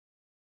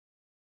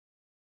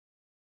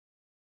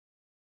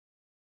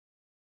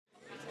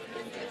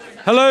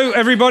Hello,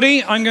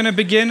 everybody. I'm going to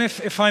begin,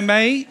 if I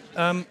may.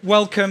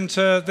 Welcome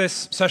to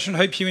this session.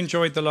 Hope you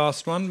enjoyed the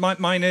last one.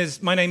 My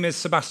name is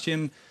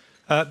Sebastian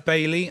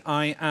Bailey.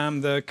 I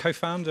am the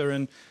co-founder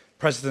and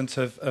president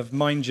of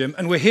MindGym,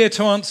 and we're here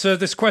to answer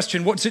this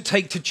question: what does it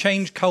take to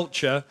change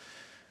culture,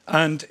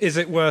 and is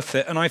it worth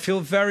it? And I feel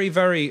very,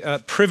 very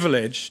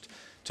privileged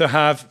to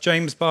have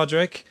James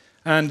Bardick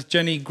and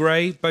Jenny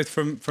Gray, both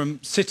from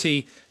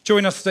Citi,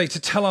 join us today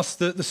to tell us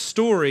the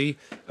story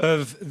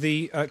of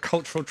the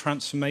cultural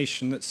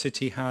transformation that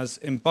Citi has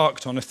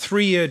embarked on, a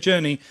 3-year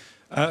journey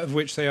of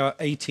which they are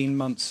 18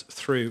 months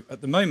through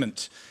at the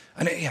moment.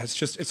 And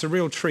it's a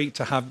real treat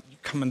to have you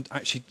come and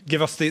actually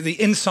give us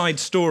the inside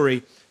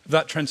story of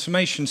that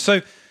transformation.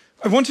 So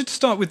I wanted to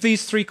start with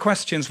these 3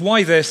 questions: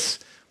 why this,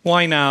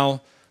 why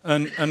now,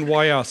 and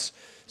why us?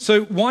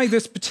 So why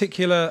this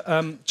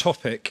particular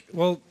topic?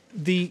 Well,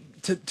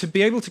 to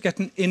be able to get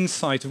an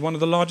insight of one of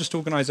the largest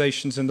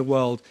organizations in the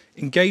world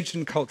engaged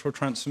in cultural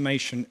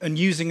transformation and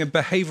using a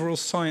behavioral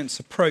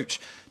science approach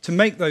to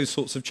make those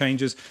sorts of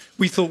changes,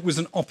 we thought was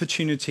an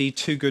opportunity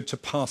too good to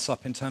pass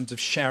up in terms of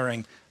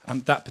sharing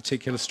that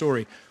particular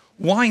story.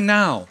 Why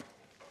now?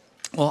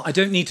 Well, I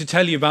don't need to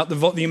tell you about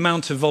the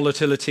amount of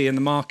volatility in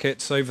the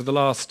markets over the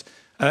last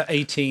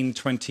 18,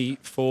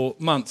 24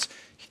 months.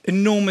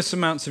 Enormous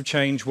amounts of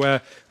change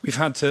where we've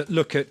had to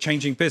look at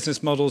changing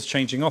business models,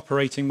 changing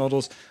operating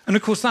models. And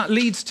of course, that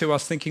leads to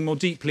us thinking more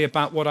deeply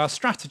about what our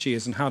strategy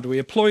is and how do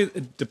we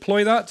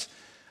deploy that.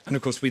 And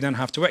of course, we then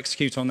have to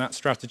execute on that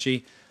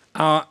strategy.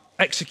 Our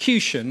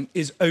execution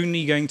is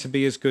only going to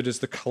be as good as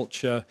the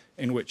culture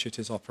in which it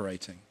is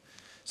operating.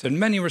 So in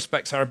many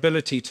respects, our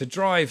ability to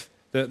drive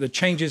the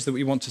changes that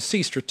we want to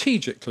see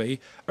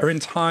strategically are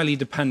entirely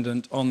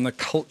dependent on the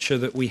culture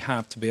that we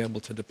have to be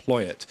able to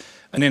deploy it.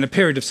 And in a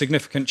period of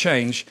significant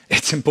change,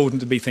 it's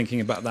important to be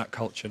thinking about that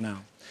culture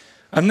now.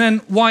 And then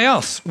why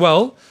us?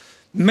 Well,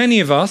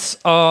 many of us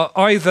are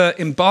either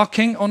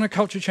embarking on a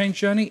culture change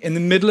journey, in the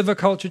middle of a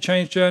culture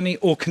change journey,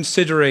 or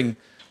considering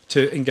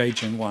to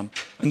engage in one.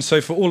 And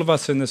so for all of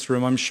us in this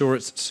room, I'm sure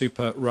it's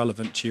super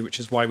relevant to you, which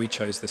is why we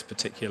chose this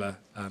particular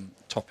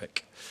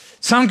topic.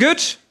 Sound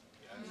good?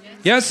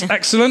 Yes,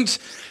 excellent.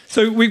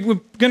 So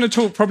we're going to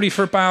talk probably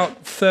for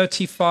about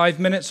 35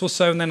 minutes or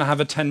so, and then I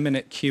have a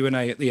 10-minute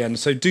Q&A at the end.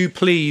 So do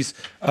please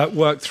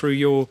think through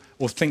your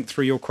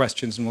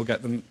questions, and we'll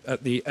get them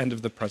at the end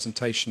of the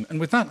presentation. And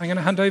with that, I'm going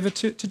to hand over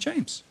to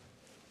James.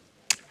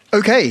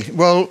 Okay,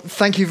 well,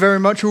 thank you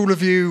very much, all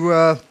of you,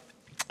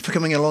 for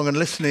coming along and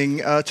listening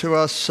to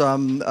us.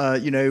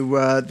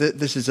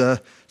 This is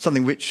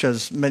something which,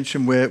 as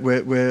mentioned,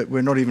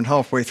 we're not even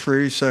halfway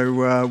through,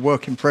 so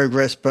work in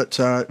progress, but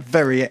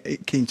very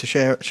keen to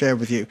share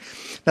with you.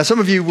 Now, some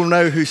of you will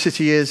know who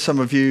Citi is, some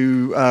of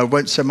you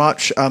won't so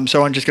much.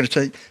 So I'm just going to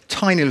take a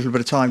tiny little bit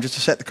of time just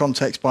to set the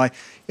context by,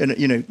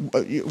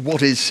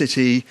 what is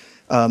Citi?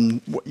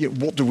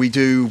 What do we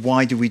do?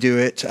 Why do we do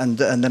it? And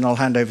then I'll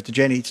hand over to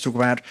Jenny to talk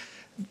about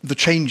the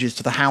changes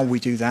to the how we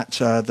do that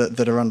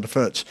that are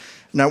underfoot.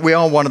 Now, we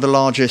are one of the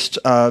largest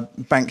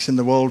banks in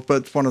the world,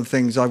 but one of the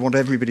things I want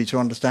everybody to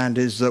understand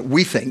is that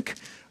we think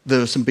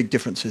there are some big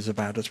differences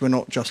about us. We're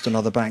not just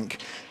another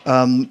bank.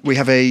 We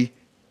have a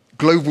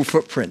global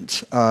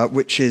footprint,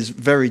 which is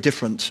very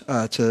different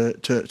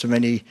to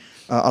many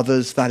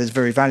others. That is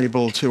very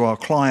valuable to our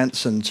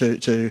clients and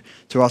to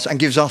us, and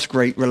gives us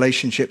great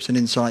relationships and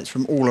insights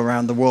from all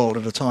around the world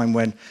at a time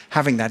when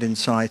having that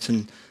insight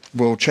and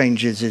world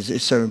changes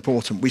is so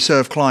important. We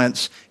serve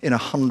clients in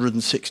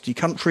 160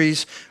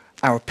 countries.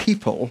 Our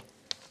people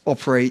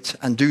operate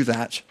and do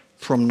that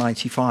from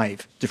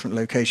 95 different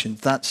locations.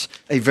 That's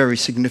a very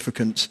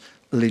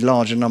significantly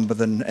larger number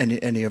than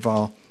any of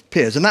our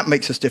peers, and that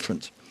makes us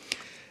different.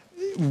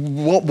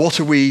 What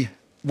are we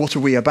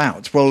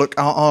about? Well, look,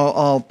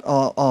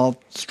 our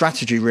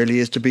strategy really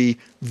is to be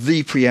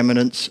the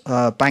preeminent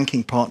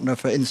banking partner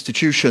for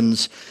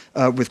institutions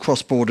with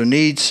cross-border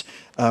needs.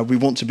 We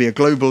want to be a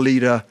global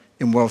leader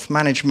in wealth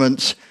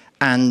management,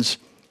 and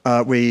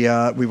we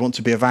want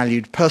to be a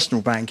valued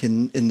personal bank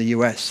in the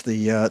US,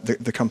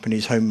 the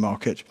company's home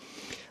market.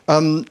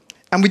 And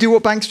we do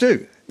what banks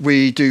do.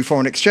 We do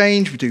foreign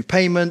exchange, we do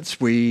payments,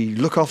 we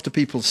look after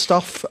people's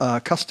stuff,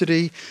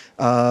 custody.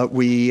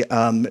 We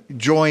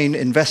join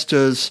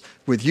investors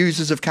with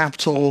users of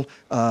capital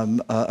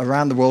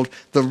around the world.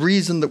 The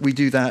reason that we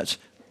do that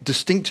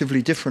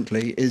distinctively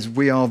differently is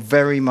we are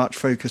very much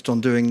focused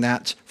on doing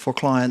that for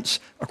clients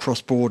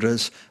across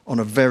borders on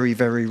a very,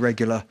 very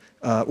regular,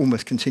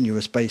 almost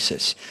continuous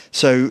basis.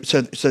 So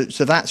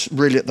that's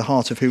really at the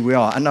heart of who we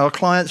are. And our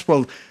clients,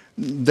 well,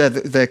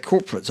 they're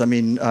corporates. I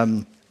mean,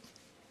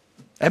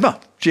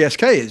 Emma,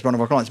 GSK is one of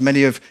our clients.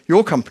 Many of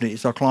your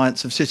companies are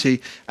clients of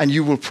Citi, and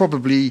you will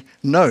probably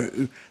know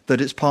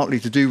that it's partly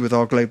to do with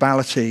our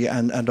globality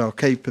and our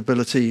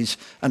capabilities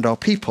and our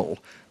people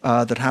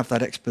that have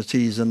that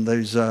expertise and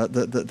those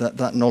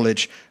that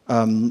knowledge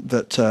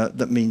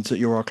that means that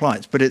you're our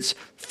clients. But it's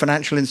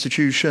financial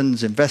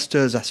institutions,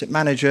 investors, asset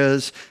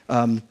managers,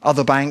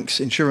 other banks,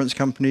 insurance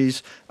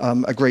companies,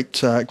 a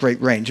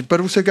great range.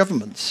 But also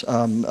governments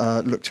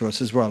look to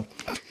us as well.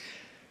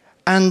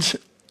 And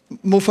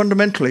more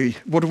fundamentally,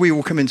 what do we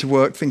all come into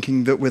work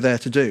thinking that we're there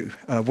to do?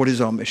 What is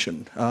our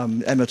mission?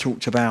 Emma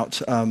talked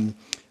about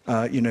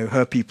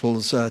her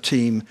people's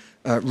team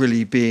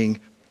really being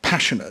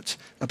passionate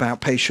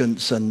about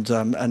patients and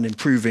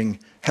improving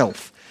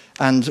health.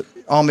 And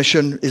our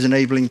mission is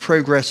enabling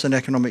progress and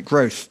economic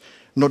growth,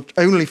 not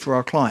only for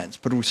our clients,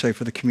 but also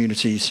for the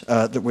communities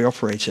that we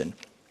operate in.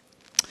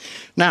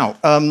 Now,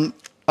 I'm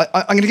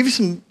going to give you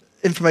some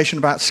information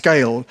about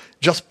scale,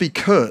 just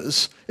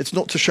because it's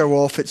not to show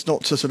off, it's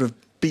not to sort of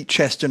beat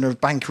chest in a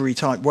bankery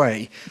type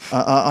way.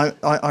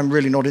 I'm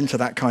really not into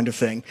that kind of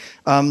thing.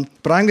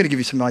 But I'm going to give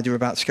you some idea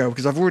about scale,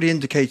 because I've already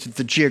indicated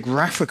the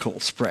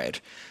geographical spread,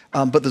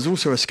 but there's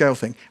also a scale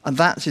thing. And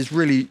that is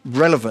really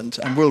relevant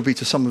and will be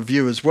to some of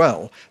you as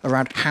well,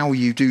 around how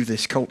you do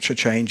this culture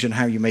change and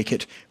how you make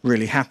it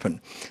really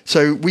happen.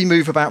 So we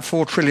move about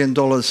 $4 trillion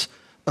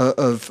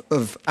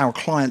of our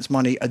clients'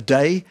 money a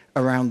day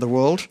around the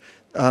world.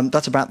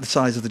 That's about the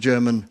size of the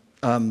German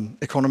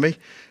economy,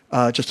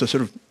 just to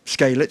sort of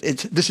scale it.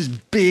 This is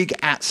big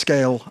at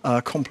scale,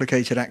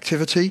 complicated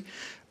activity.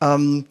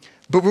 But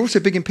we're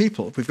also big in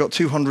people. We've got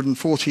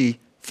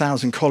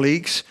 240,000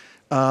 colleagues,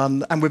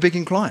 and we're big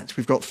in clients.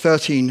 We've got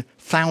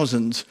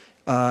 13,000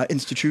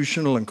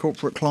 institutional and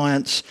corporate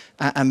clients,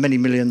 and many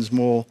millions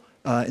more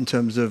in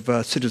terms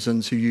of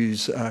citizens who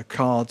use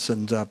cards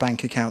and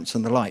bank accounts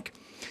and the like.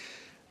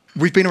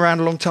 We've been around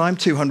a long time,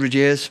 200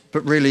 years,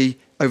 but really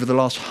over the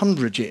last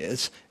 100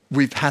 years,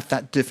 we've had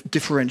that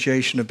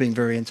differentiation of being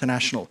very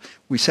international.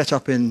 We set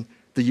up in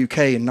the UK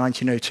in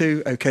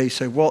 1902. Okay,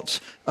 so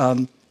what?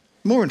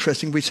 More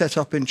interesting, we set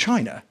up in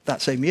China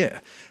that same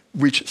year.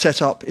 We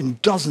set up in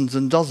dozens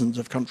and dozens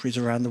of countries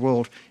around the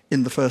world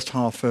in the first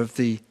half of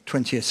the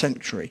 20th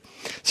century.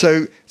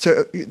 So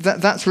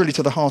that's really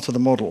to the heart of the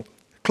model.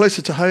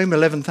 Closer to home,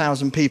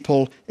 11,000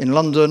 people in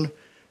London.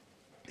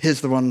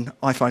 Here's the one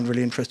I find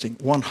really interesting.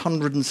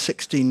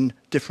 116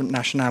 different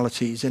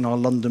nationalities in our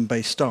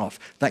London-based staff.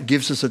 That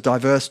gives us a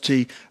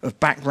diversity of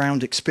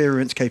background,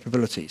 experience,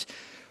 capabilities.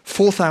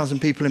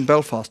 4,000 people in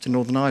Belfast in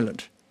Northern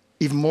Ireland.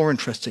 Even more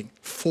interesting,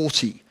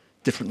 40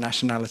 different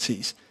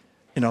nationalities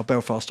in our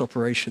Belfast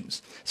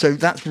operations. So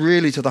that's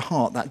really to the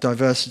heart, that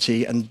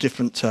diversity and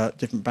different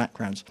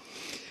backgrounds.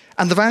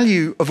 And the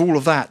value of all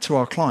of that to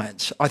our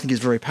clients, I think, is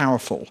very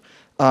powerful.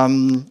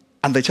 And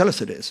they tell us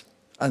it is.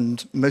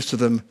 And most of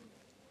them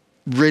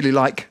really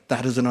like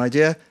that as an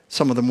idea.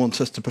 Some of them want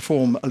us to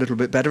perform a little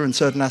bit better in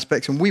certain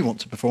aspects, and we want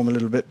to perform a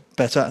little bit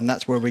better, and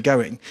that's where we're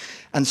going.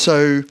 And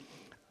so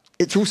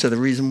it's also the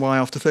reason why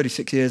after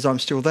 36 years I'm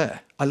still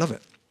there. I love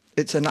it.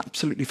 It's an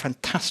absolutely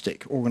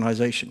fantastic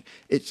organisation.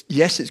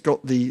 Yes, it's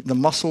got the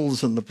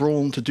muscles and the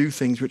brawn to do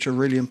things which are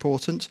really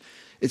important.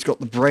 It's got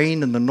the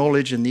brain and the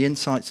knowledge and the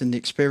insights and the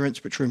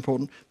experience which are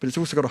important, but it's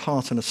also got a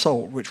heart and a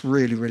soul which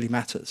really, really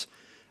matters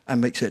and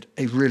makes it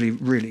a really,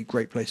 really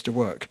great place to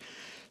work.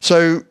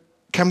 So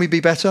can we be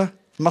better?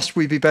 Must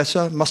we be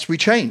better? Must we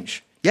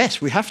change? Yes,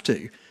 we have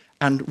to.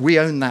 And we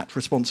own that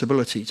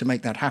responsibility to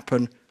make that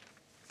happen.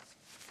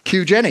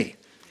 Cue Jenny.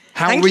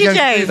 How are we going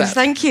to do that?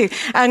 Thank you.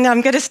 And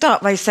I'm going to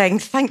start by saying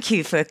thank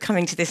you for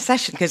coming to this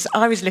session, because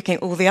I was looking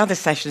at all the other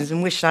sessions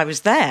and wished I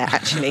was there,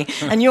 actually.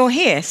 And you're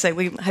here, so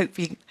we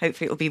hopefully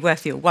it will be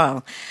worth your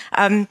while.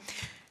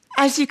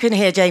 As you can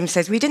hear, James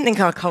says, we didn't think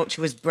our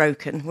culture was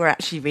broken. We're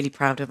actually really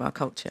proud of our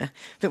culture.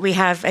 But we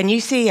have a new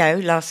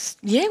CEO last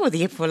year, or the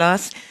year before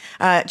last,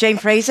 Jane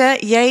Fraser.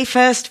 Yay,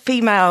 first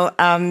female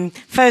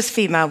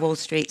Wall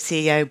Street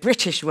CEO,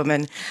 British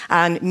woman,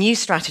 and new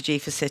strategy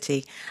for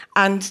Citi.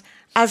 And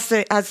as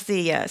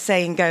the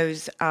saying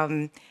goes,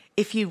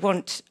 if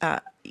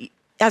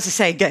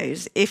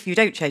you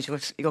don't change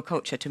your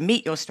culture to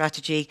meet your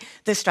strategy,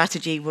 the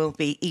strategy will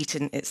be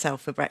eaten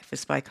itself for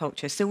breakfast by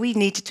culture. So we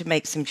needed to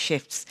make some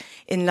shifts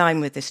in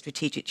line with the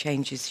strategic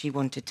changes she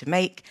wanted to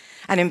make.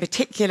 And in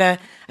particular,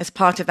 as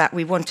part of that,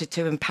 we wanted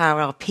to empower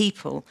our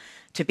people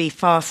to be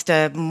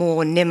faster,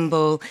 more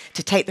nimble,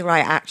 to take the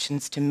right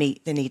actions to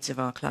meet the needs of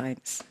our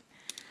clients.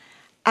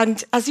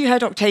 And as you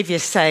heard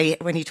Octavius say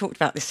when he talked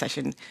about this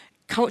session,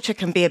 culture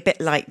can be a bit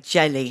like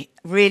jelly,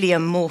 really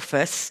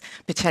amorphous,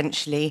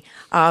 potentially,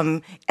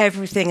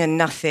 everything and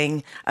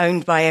nothing,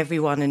 owned by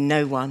everyone and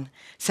no one.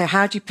 So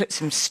how do you put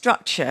some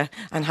structure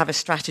and have a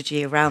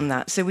strategy around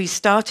that? So we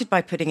started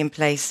by putting in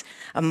place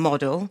a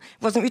model.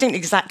 We didn't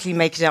exactly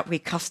make it up, we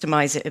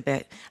customized it a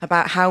bit,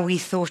 about how we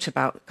thought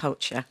about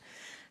culture.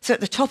 So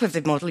at the top of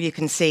the model, you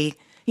can see,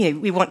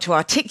 we want to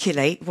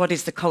articulate what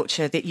is the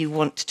culture that you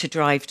want to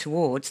drive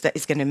towards that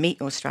is going to meet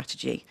your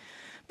strategy.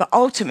 But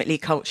ultimately,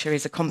 culture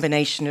is a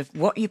combination of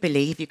what you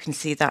believe, you can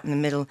see that in the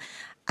middle,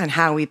 and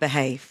how we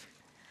behave.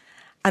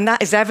 And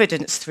that is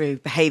evidenced through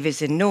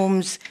behaviours in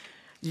norms,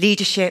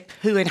 leadership,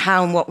 who and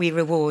how and what we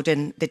reward,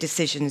 and the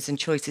decisions and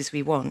choices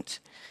we want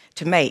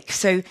to make.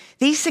 So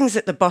these things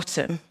at the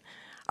bottom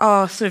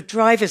are sort of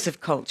drivers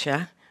of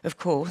culture, of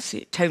course.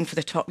 Tone for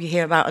the top you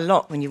hear about a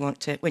lot when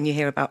you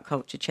hear about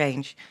culture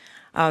change.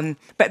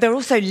 But there are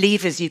also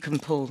levers you can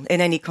pull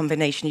in any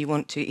combination you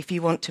want to, if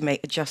you want to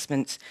make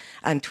adjustments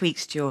and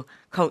tweaks to your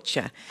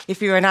culture.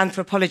 If you're an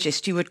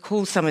anthropologist, you would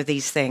call some of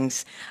these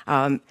things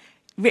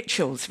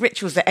rituals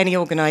that any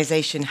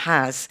organization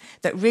has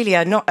that really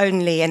are not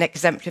only an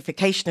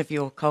exemplification of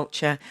your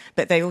culture,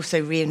 but they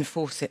also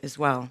reinforce it as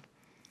well.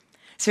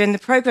 So in the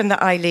program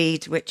that I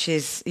lead, which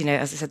is,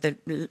 as I said,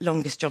 the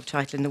longest job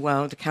title in the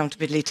world,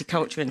 Accountability,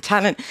 Culture and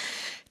Talent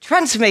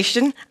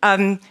Transformation,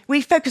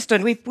 we focused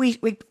on,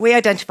 we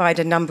identified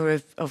a number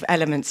of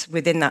elements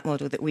within that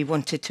model that we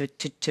wanted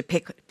to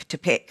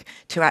pick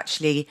to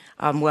actually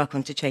work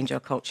on to change our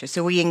culture.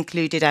 So we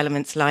included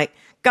elements like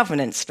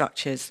governance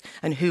structures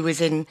and who's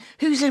in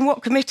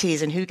what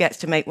committees and who gets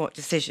to make what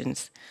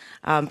decisions,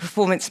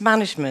 performance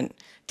management,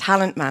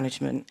 talent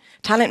management.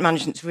 Talent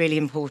management is really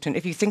important.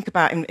 If you think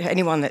about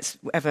anyone that's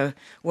ever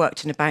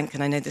worked in a bank,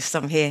 and I know there's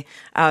some here,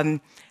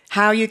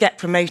 how you get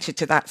promoted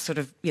to that sort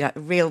of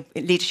real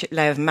leadership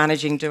layer of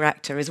managing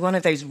director is one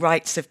of those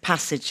rites of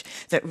passage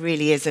that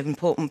really is an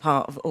important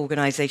part of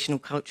organizational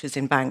cultures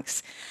in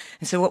banks.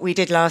 And so what we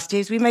did last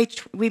year is we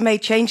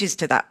made changes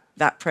to that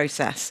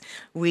process.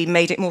 We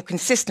made it more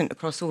consistent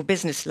across all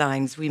business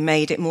lines. We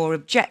made it more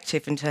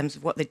objective in terms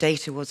of what the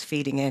data was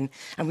feeding in,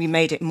 and we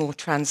made it more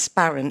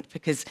transparent,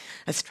 because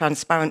a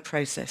transparent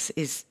process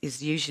is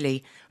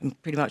usually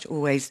and pretty much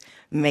always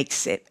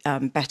makes it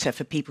better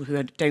for people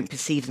who don't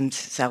perceive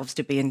themselves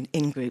to be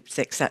in groups,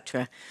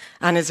 etc.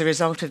 And as a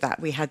result of that,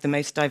 we had the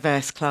most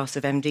diverse class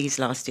of MDs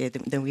last year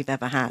than we've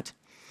ever had.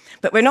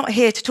 But we're not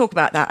here to talk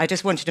about that. I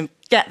just wanted to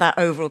get that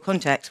overall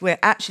context. We're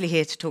actually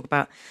here to talk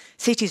about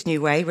Citi's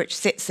new way, which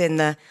sits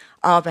in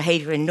our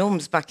behaviour and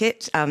norms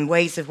bucket,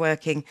 ways of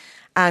working,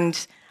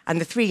 and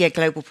the 3-year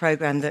global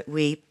programme that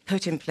we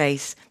put in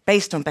place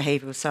based on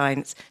behavioural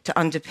science to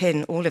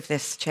underpin all of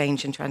this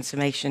change and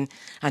transformation,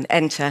 and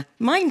enter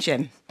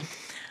MindGym.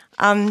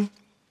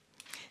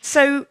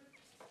 So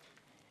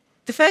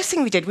the first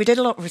thing we did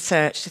a lot of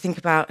research to think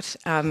about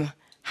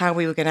how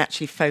we were going to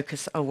actually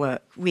focus our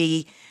work.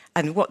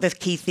 And what the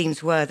key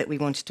themes were that we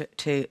wanted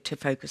to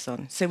focus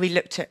on. So we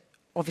looked at,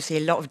 obviously,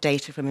 a lot of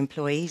data from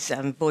employees,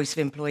 voice of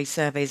employee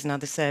surveys and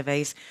other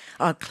surveys,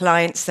 our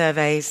client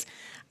surveys,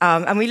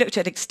 and we looked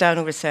at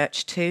external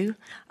research too,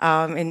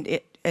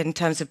 in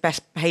terms of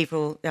best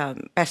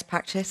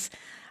practice.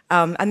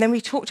 And then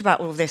we talked about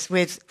all of this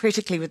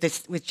critically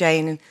with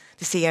Jane, and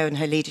the CEO and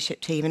her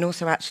leadership team, and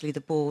also actually the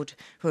board,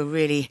 who are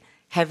really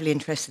heavily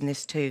interested in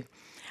this too.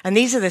 And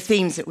these are the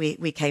themes that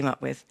we came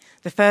up with.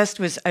 The first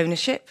was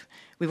ownership.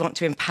 We want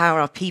to empower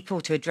our people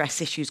to address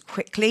issues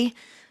quickly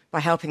by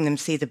helping them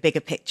see the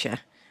bigger picture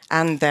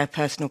and their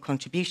personal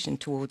contribution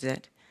towards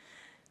it.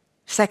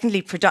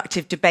 Secondly,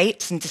 productive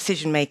debates and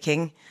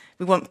decision-making.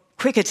 We want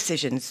quicker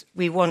decisions.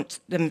 We want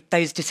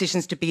those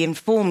decisions to be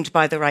informed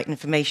by the right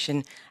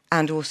information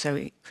and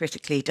also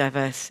critically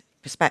diverse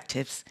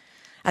perspectives.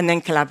 And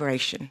then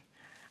collaboration.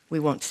 We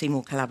want to see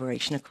more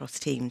collaboration across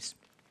teams.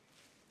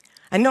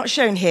 And not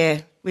shown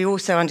here, we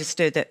also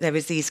understood that there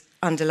was these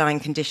underlying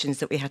conditions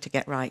that we had to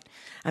get right.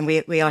 And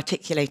we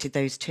articulated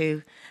those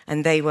too.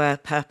 And they were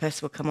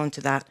purpose, we'll come on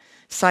to that,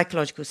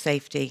 psychological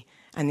safety,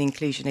 and the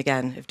inclusion,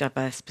 again, of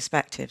diverse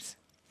perspectives.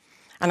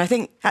 And I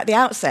think at the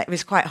outset, it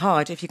was quite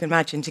hard, if you can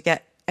imagine, to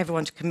get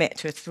everyone to commit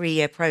to a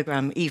 3-year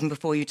programme even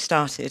before you'd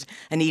started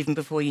and even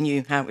before you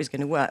knew how it was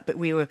going to work. But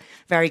we were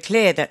very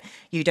clear that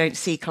you don't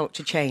see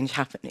culture change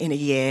happen in a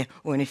year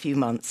or in a few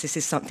months. This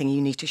is something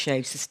you need to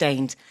show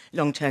sustained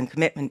long-term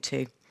commitment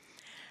to.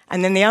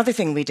 And then the other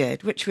thing we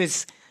did, which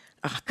was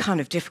kind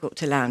of difficult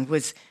to land,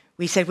 was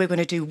we said we're going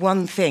to do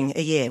one thing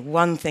a year,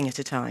 one thing at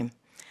a time.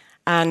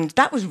 And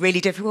that was really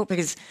difficult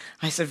because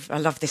I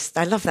love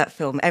that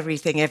film,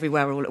 Everything,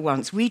 Everywhere, All at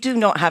Once. We do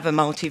not have a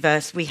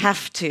multiverse. We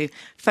have to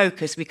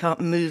focus. We can't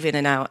move in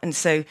and out. And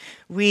so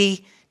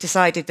we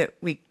decided that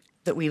we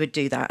would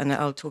do that, and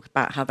I'll talk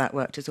about how that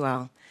worked as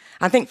well.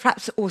 I think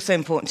perhaps also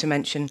important to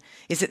mention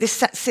is that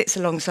this sits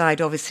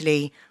alongside,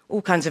 obviously,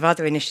 all kinds of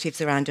other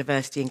initiatives around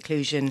diversity,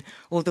 inclusion,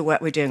 all the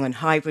work we're doing on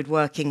hybrid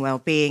working,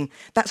 well-being.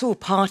 That's all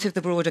part of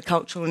the broader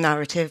cultural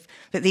narrative,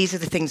 but these are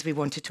the things we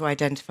wanted to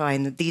identify,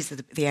 and these are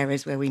the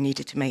areas where we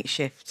needed to make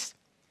shifts.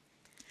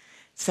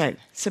 So,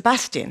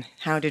 Sebastian,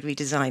 how did we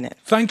design it?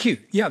 Thank you.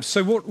 Yeah,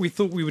 so what we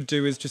thought we would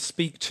do is just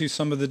speak to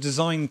some of the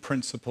design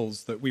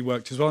principles that we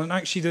worked as well. And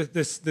actually,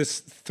 this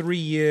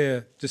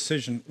 3-year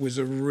decision was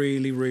a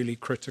really, really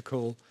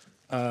critical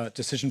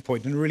decision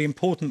point, and a really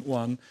important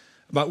one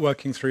about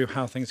working through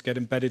how things get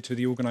embedded to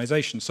the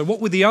organization. So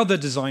what were the other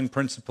design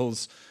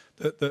principles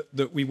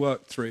that we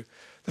worked through?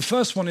 The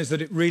first one is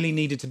that it really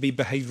needed to be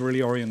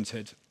behaviorally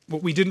oriented.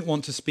 What we didn't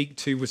want to speak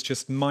to was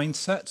just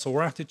mindsets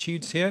or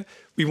attitudes here.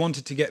 We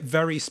wanted to get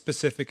very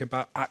specific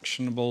about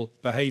actionable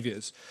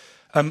behaviors.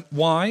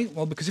 Why?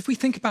 Well, because if we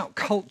think about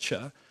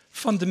culture,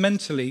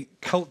 fundamentally,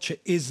 culture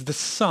is the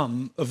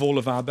sum of all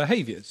of our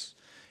behaviors.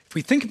 If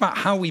we think about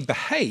how we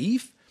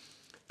behave,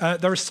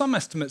 there are some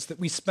estimates that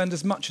we spend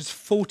as much as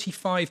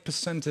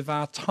 45% of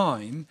our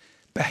time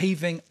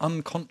behaving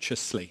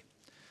unconsciously.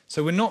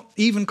 So we're not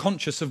even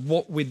conscious of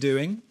what we're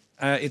doing.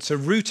 It's a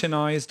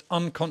routinized,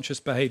 unconscious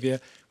behavior,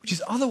 which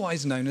is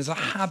otherwise known as a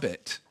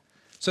habit.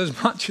 So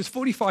as much as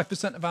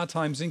 45% of our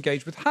time is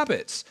engaged with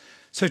habits.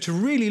 So to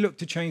really look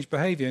to change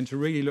behavior and to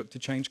really look to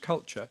change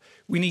culture,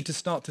 we need to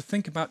start to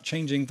think about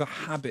changing the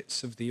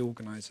habits of the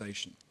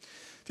organization.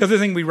 The other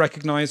thing we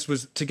recognized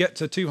was to get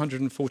to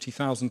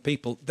 240,000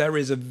 people, there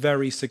is a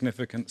very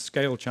significant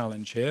scale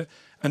challenge here,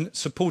 and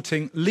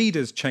supporting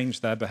leaders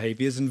change their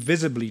behaviors and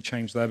visibly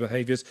change their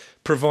behaviors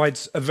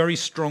provides a very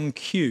strong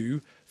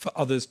cue for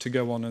others to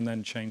go on and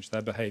then change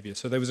their behavior.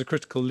 So there was a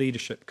critical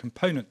leadership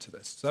component to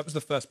this. So that was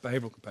the first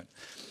behavioral component.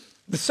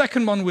 The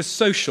second one was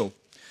social.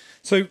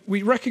 So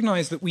we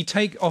recognize that we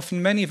take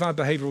often many of our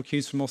behavioral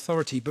cues from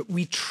authority, but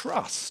we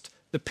trust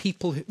the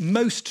people who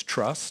most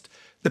trust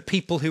the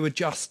people who are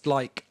just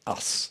like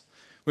us.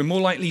 We're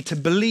more likely to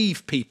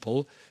believe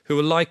people who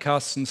are like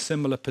us in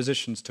similar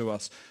positions to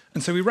us.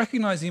 And so we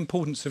recognize the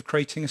importance of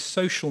creating a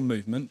social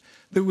movement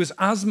that was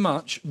as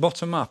much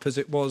bottom up as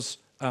it was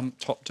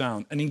top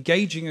down, and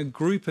engaging a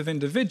group of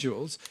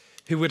individuals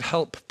who would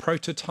help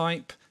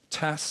prototype,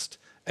 test,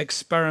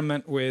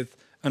 experiment with,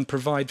 and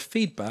provide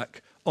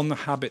feedback on the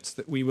habits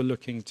that we were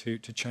looking to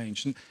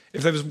change. And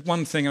if there was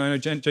one thing, and I know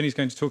Jenny's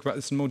going to talk about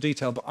this in more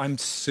detail, but I'm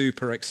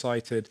super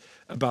excited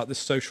about the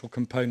social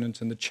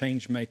component and the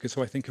change makers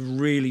who I think have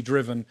really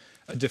driven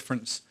a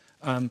difference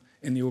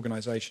in the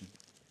organization.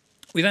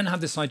 We then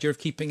have this idea of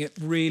keeping it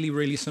really,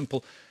 really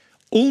simple,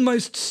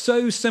 almost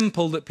so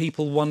simple that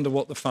people wonder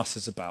what the fuss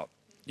is about.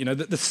 You know,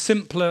 that the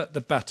simpler, the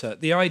better.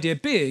 The idea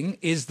being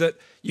is that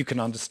you can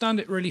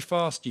understand it really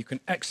fast, you can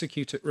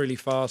execute it really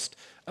fast,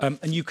 and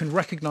you can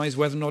recognize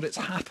whether or not it's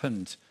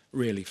happened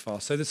really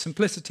fast. So the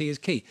simplicity is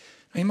key.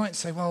 Now you might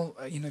say, well,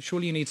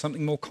 surely you need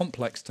something more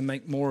complex to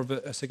make more of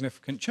a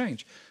significant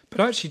change. But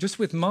actually, just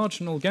with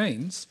marginal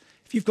gains,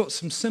 if you've got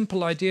some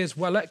simple ideas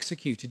well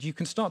executed, you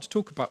can start to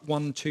talk about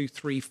 1%, 2%,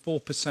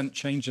 3%, 4%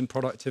 change in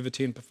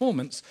productivity and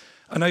performance.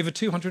 And over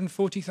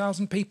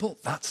 240,000 people,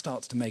 that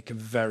starts to make a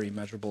very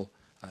measurable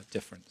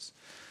difference.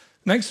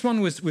 Next one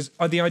was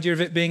the idea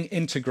of it being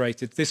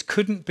integrated. This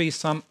couldn't be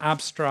some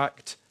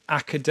abstract,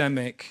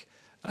 academic,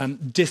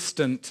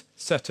 distant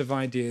set of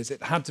ideas.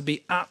 It had to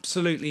be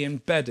absolutely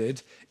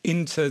embedded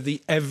into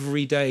the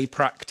everyday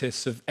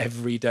practice of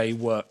everyday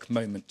work,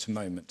 moment to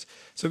moment.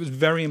 So it was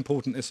very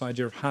important, this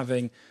idea of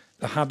having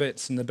the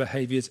habits and the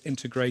behaviors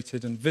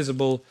integrated and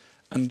visible,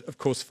 and of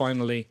course,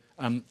 finally,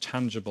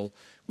 tangible.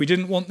 We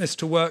didn't want this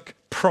to work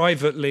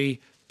privately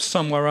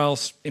somewhere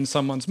else in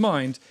someone's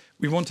mind.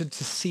 We wanted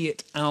to see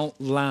it out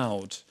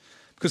loud.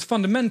 Because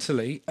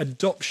fundamentally,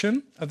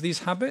 adoption of these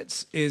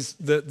habits is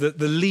the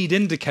lead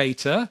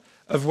indicator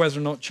of whether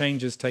or not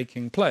change is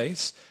taking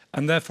place.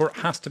 And therefore, it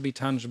has to be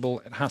tangible,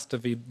 it has to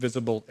be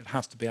visible, it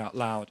has to be out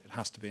loud, it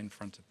has to be in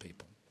front of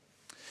people.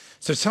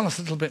 So tell us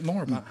a little bit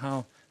more about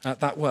how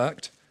that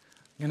worked.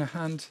 I'm going to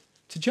hand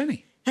to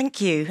Jenny.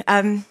 Thank you.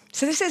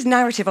 So this is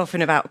narrative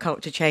often about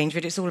culture change,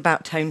 but it's all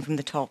about tone from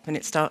the top, and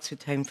it starts with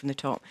tone from the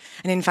top.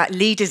 And in fact,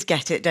 leaders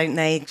get it, don't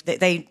they?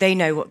 They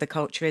know what the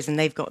culture is, and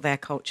they've got their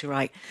culture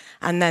right.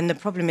 And then the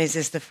problem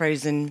is the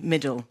frozen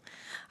middle.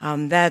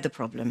 They're the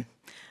problem.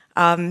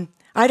 I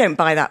don't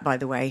buy that, by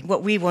the way.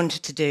 What we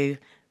wanted to do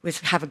was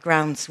have a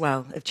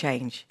groundswell of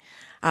change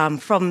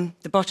from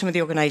the bottom of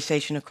the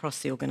organisation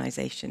across the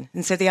organisation.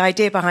 And so the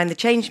idea behind the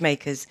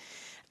Changemakers,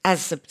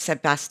 as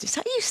Sebastian, is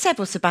that you Seb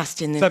or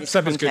Sebastian?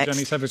 Seb is good,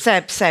 Jenny.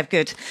 Seb,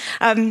 good.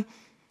 I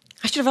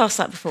should have asked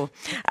that before.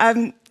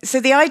 So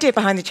the idea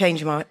behind the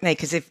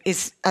Changemakers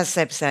is, as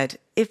Seb said,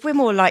 if we're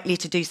more likely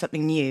to do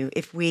something new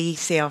if we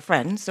see our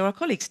friends or our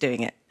colleagues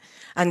doing it.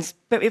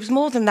 But it was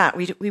more than that.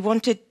 We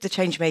wanted the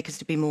Changemakers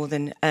to be more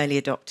than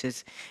early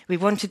adopters. We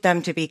wanted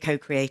them to be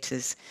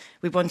co-creators.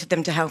 We wanted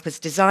them to help us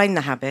design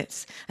the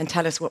habits and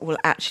tell us what will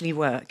actually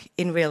work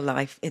in real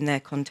life in their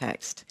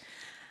context.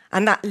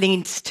 And that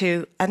leads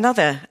to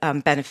another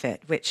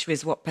benefit, which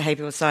was what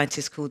behavioural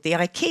scientists called the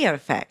IKEA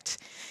effect,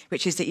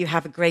 which is that you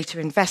have a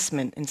greater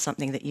investment in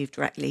something that you've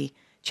directly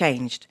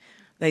changed.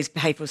 Those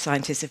behavioural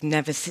scientists have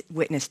never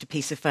witnessed a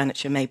piece of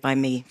furniture made by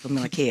me from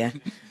IKEA.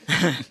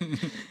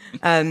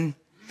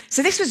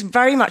 So this was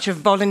very much a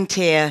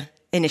volunteer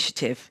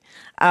initiative.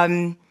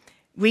 We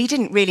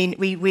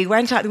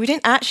went out, we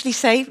didn't actually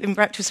say in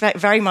retrospect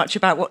very much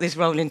about what this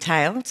role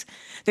entailed.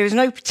 There was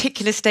no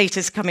particular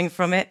status coming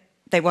from it.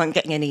 They weren't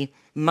getting any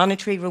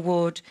monetary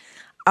reward.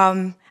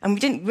 And we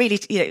didn't really,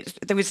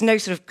 there was no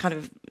sort of kind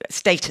of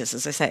status,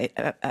 as I say,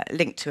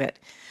 linked to it.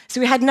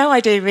 So we had no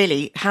idea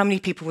really how many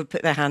people would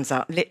put their hands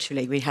up.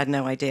 Literally, we had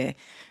no idea.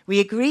 We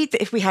agreed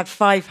that if we had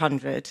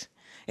 500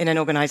 in an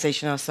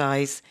organisation our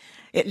size,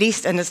 at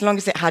least, and as long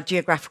as it had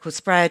geographical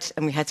spread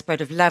and we had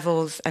spread of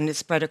levels and it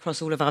spread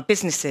across all of our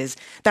businesses,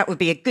 that would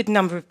be a good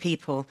number of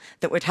people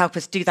that would help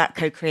us do that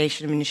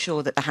co-creation and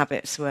ensure that the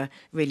habits were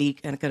really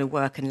going to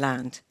work and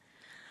land.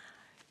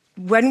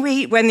 When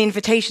the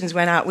invitations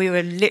went out, we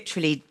were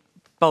literally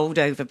bowled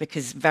over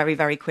because very,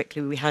 very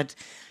quickly we had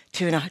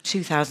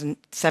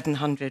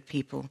 2,700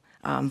 people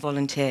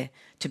volunteer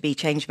to be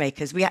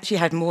Changemakers. We actually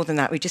had more than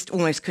that. We just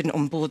almost couldn't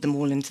onboard them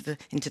all into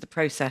the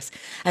process.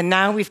 And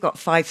now we've got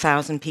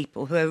 5,000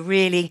 people who are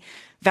really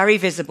very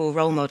visible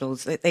role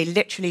models. They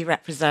literally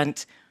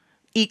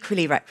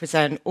equally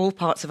represent all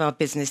parts of our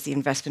business, the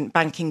investment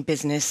banking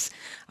business,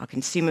 our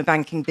consumer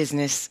banking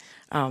business,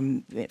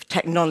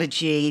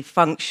 technology,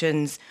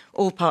 functions,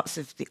 all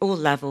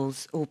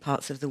levels, all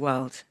parts of the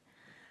world.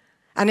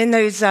 And in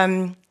those,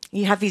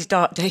 you have these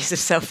dark days of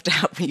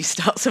self-doubt when you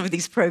start some of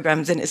these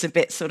programs and it's a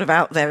bit sort of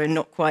out there and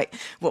not quite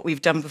what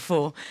we've done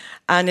before.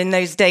 And in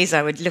those days,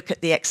 I would look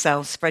at the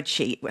Excel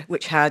spreadsheet,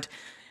 which had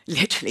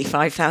literally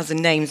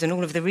 5,000 names and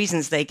all of the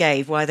reasons they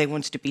gave why they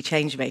wanted to be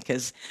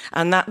Changemakers.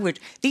 And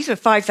these were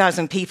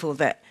 5,000 people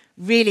that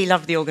really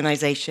loved the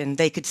organization.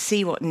 They could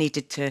see what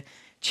needed to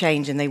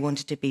change and they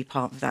wanted to be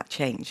part of that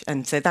change.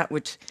 And so that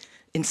would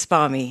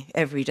inspire me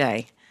every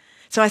day.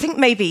 So I think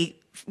maybe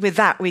with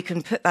that, we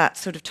can put that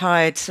sort of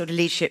tired sort of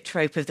leadership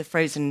trope of the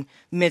frozen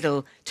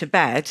middle to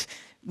bed.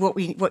 What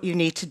you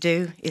need to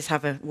do is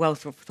have a well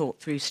thought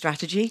through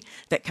strategy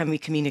that can be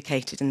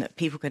communicated and that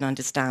people can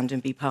understand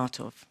and be part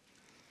of.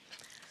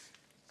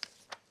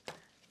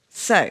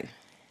 So,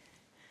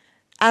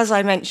 as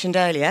I mentioned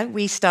earlier,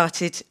 we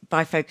started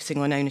by focusing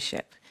on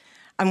ownership.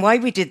 And why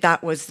we did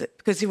that was that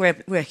because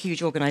we're a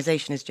huge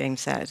organisation, as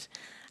James said.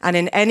 And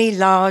in any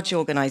large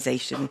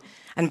organisation,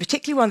 and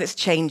particularly one that's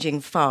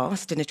changing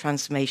fast in a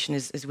transformation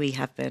as we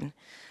have been,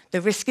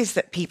 the risk is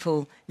that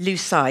people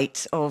lose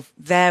sight of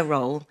their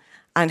role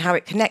and how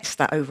it connects to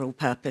that overall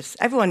purpose.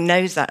 Everyone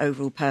knows that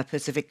overall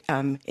purpose of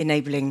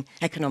enabling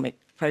economic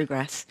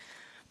progress.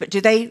 But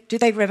do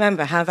they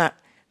remember how that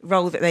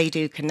role that they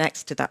do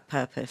connects to that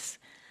purpose?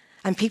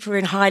 And people are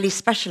in highly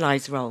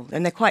specialised role,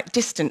 and they're quite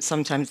distant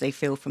sometimes, they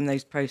feel, from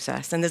those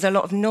processes. And there's a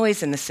lot of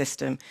noise in the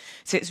system.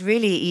 So it's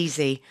really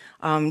easy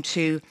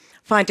to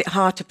find it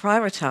hard to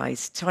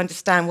prioritise, to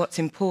understand what's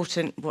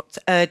important, what's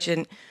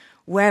urgent,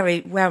 where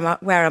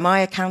am I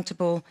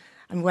accountable,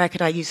 and where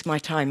could I use my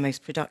time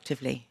most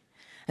productively.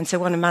 And so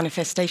one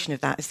manifestation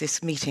of that is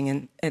this meeting,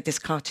 and this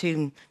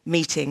cartoon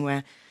meeting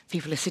where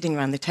people are sitting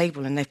around the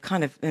table and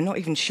they're not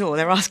even sure.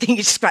 They're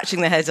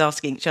scratching their heads,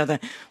 asking each other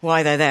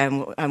why they're there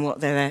and what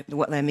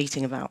they're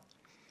meeting about.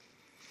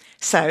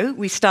 So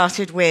we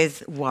started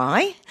with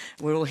why.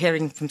 We're all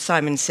hearing from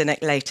Simon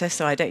Sinek later,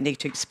 so I don't need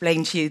to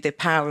explain to you the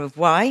power of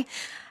why.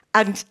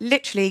 And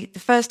literally, the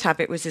first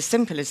habit was as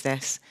simple as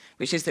this,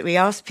 which is that we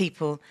asked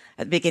people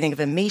at the beginning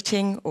of a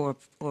meeting or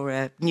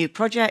a new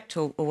project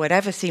or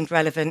whatever seemed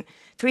relevant,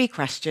 3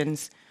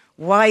 questions.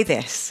 Why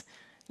this?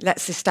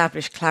 Let's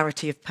establish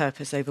clarity of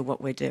purpose over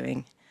what we're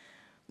doing.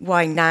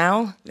 Why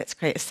now? Let's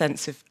create a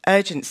sense of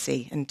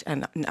urgency and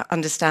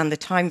understand the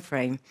time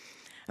frame.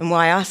 And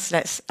why us?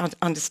 Let's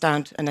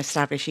understand and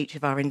establish each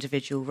of our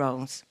individual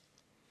roles.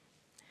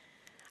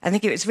 I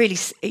think it was really,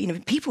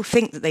 people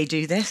think that they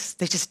do this.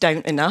 They just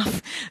don't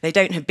enough. They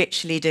don't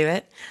habitually do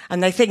it.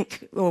 And they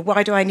think, well,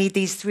 why do I need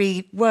these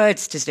 3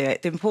 words to do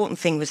it? The important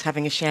thing was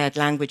having a shared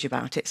language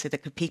about it so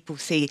that people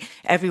see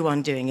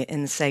everyone doing it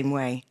in the same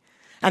way.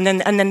 And then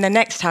the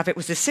next habit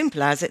was as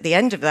simple as at the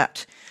end of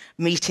that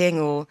meeting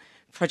or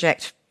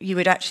project, you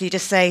would actually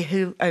just say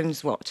who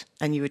owns what,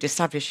 and you would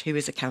establish who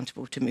is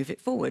accountable to move it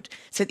forward,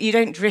 so that you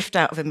don't drift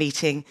out of a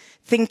meeting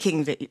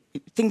thinking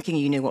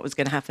you knew what was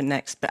going to happen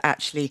next, but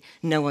actually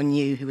no one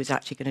knew who was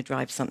actually going to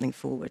drive something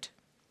forward.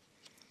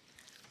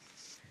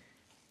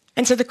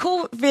 And so the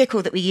core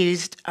vehicle that we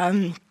used,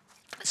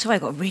 sorry,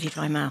 I've got a really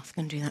dry mouth.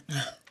 I'm going to do that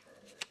now.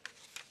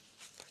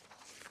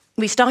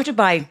 We started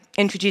by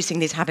introducing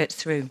these habits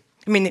through.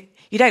 I mean,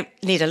 you don't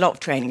need a lot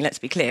of training, let's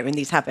be clear, in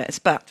these habits,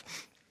 but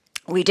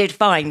we did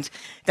find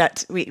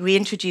that we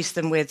introduced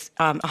them with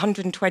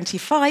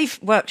 125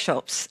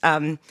 workshops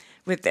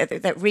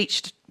that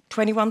reached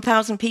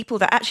 21,000 people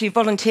that actually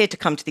volunteered to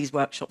come to these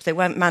workshops. They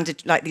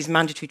weren't like these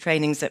mandatory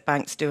trainings that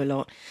banks do a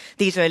lot.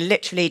 These are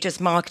literally just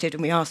marketed,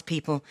 and we asked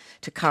people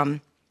to come.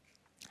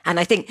 And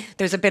I think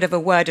there was a bit of a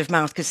word of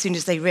mouth, because as soon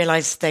as they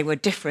realised they were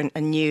different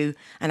and new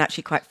and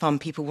actually quite fun,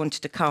 people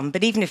wanted to come.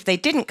 But even if they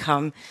didn't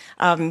come,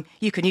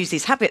 you can use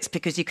these habits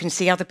because you can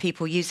see other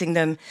people using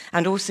them.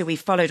 And also we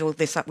followed all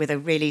this up with a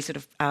really sort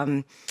of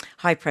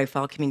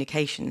high-profile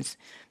communications.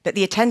 But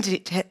the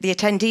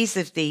attendees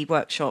of the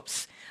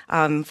workshops,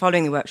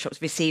 following the workshops,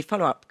 received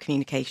follow-up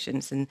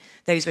communications. And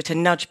those were to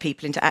nudge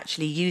people into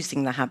actually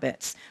using the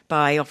habits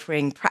by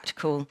offering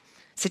practical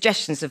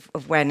suggestions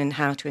of when and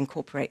how to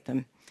incorporate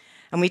them.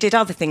 And we did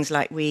other things,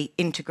 like we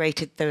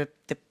integrated the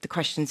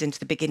questions into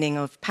the beginning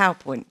of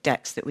PowerPoint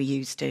decks that we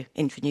used to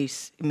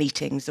introduce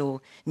meetings or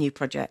new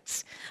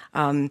projects.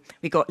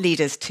 We got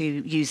leaders to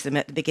use them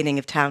at the beginning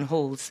of town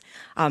halls.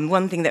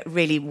 One thing that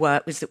really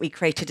worked was that we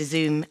created a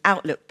Zoom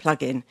Outlook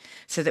plugin,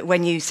 so that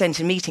when you sent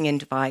a meeting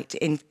invite,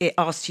 it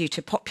asked you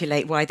to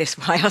populate why this,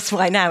 why us,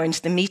 why now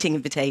into the meeting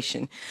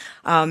invitation.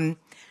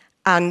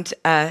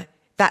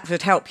 that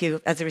would help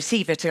you as a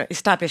receiver to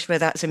establish whether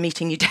that's a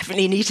meeting you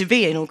definitely need to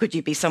be in, or could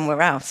you be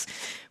somewhere else.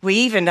 We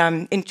even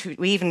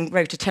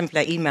wrote a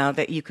template email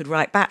that you could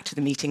write back to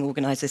the meeting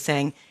organizer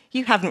saying,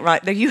 you haven't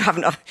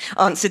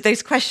answered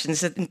those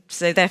questions,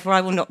 so therefore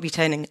I will not be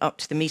turning up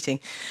to the meeting.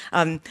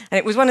 And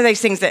it was one of those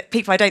things that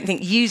people I don't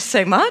think use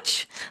so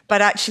much,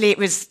 but actually it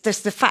was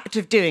just the fact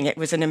of doing it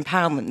was an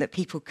empowerment that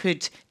people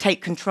could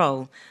take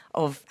control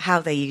of how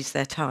they use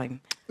their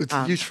time. It's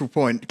a useful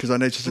point, because I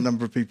noticed a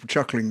number of people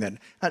chuckling then.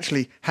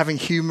 Actually, having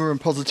humour and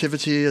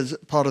positivity as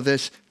part of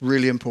this,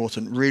 really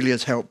important, really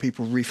has helped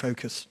people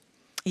refocus.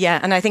 Yeah,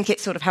 and I think it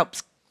sort of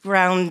helps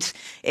ground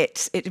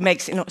it. It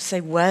makes it not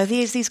so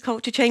worthy as these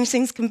culture change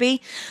things can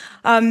be.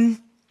 The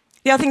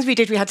other things we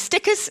did, we had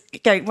stickers.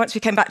 Once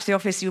we came back to the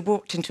office, you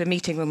walked into a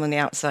meeting room on the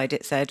outside,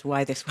 it said,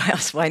 why this, why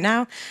us, why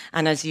now?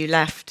 And as you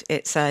left,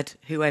 it said,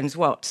 who owns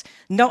what?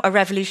 Not a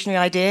revolutionary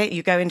idea.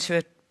 You go into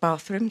a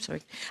bathroom,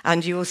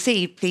 and you will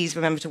see, please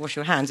remember to wash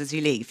your hands as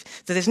you leave.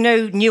 So there's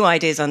no new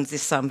ideas under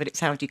this sun, but it's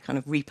how do you kind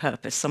of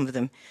repurpose some of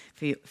them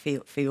for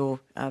your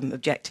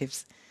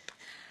objectives.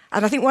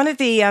 And I think one of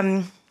the,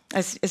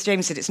 as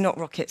James said, it's not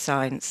rocket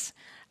science.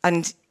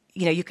 And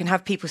you can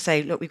have people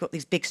say, look, we've got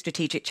these big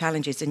strategic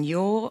challenges, and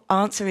your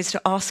answer is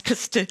to ask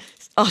us to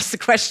ask the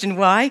question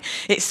why.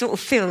 It sort of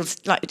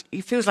feels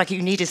like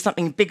you needed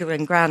something bigger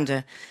and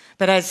grander.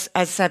 But as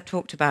Seb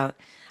talked about,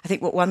 I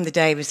think what won the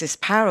day was this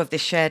power of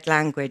this shared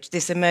language,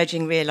 this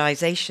emerging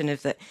realization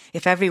of that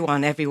if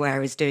everyone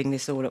everywhere is doing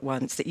this all at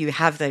once, that you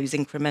have those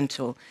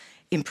incremental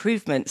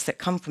improvements that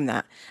come from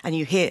that. And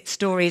you hear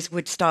stories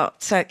would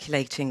start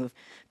circulating of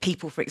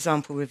people, for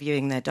example,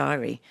 reviewing their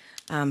diary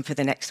for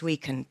the next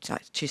week and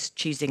just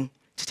choosing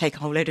to take a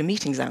whole load of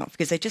meetings out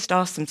because they just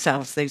asked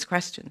themselves those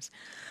questions.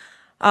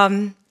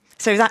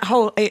 So that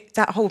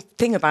whole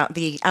thing about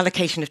the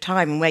allocation of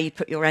time and where you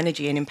put your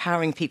energy and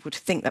empowering people to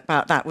think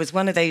about that was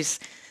one of those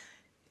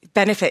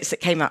benefits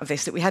that came out of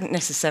this that we hadn't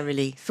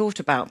necessarily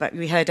thought about, but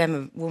we heard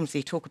Emma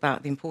Walmsley talk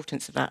about the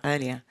importance of that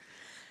earlier.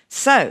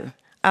 So,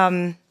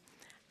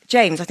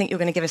 James, I think you're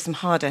going to give us some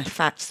harder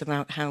facts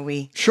about how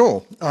we...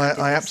 Sure,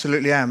 I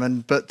absolutely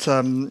am. But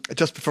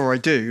just before I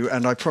do,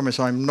 and I promise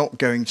I'm not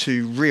going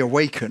to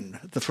reawaken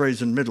the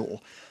frozen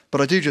middle,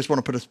 but I do just want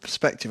to put a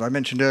perspective. I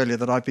mentioned earlier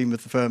that I've been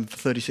with the firm for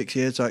 36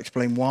 years. I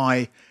explained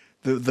why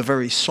the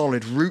very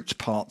solid root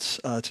parts,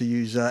 to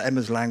use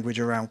Emma's language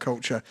around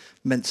culture,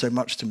 meant so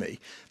much to me.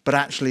 But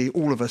actually,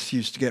 all of us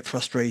used to get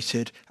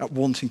frustrated at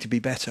wanting to be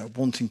better,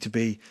 wanting to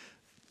be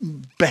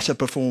better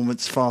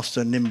performance,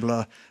 faster,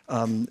 nimbler,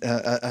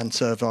 and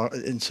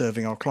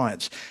serving our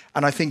clients.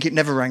 And I think it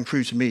never rang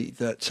true to me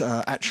that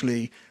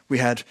actually we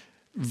had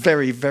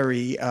very,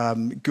 very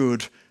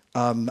good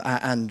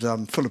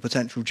and full of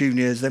potential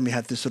juniors. Then we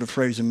had this sort of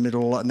frozen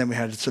middle, and then we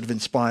had sort of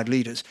inspired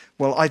leaders.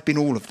 Well, I've been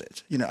all of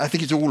it. I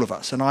think it's all of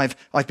us, and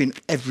I've been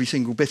every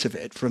single bit of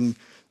it from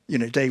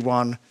day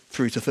one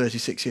through to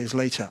 36 years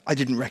later. I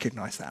didn't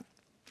recognise that.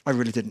 I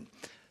really didn't.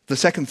 The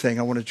second thing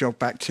I want to jog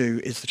back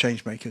to is the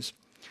Changemakers.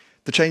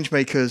 The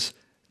Changemakers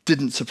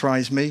didn't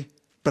surprise me,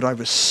 but I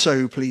was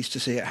so pleased to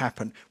see it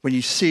happen. When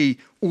you see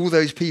all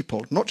those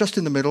people, not just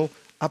in the middle,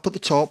 up at the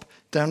top,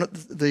 down at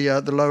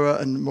the lower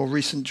and more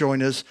recent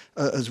joiners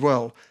as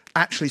well,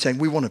 actually saying,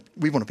 we want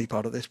to be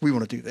part of this, we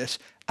want to do this.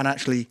 And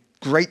actually,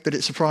 great that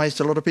it surprised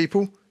a lot of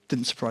people,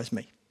 didn't surprise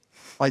me.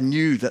 I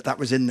knew that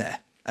was in there,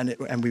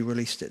 and we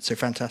released it, so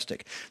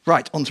fantastic.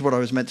 Right, on to what I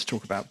was meant to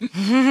talk about.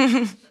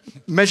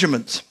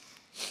 Measurements.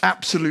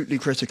 Absolutely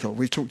critical.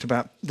 We've talked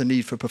about the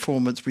need for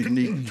performance.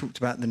 We've talked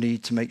about the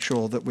need to make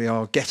sure that we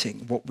are getting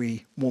what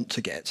we want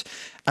to get.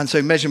 And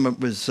so measurement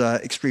was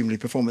extremely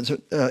performance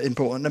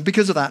important. And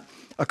because of that,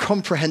 a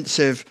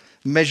comprehensive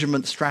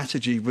measurement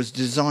strategy was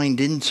designed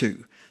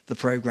into the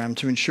program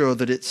to ensure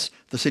that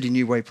the Citi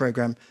New Way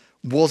program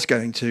was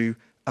going to,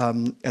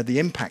 the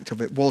impact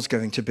of it was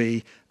going to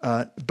be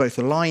both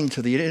aligned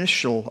to the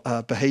initial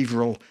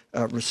behavioural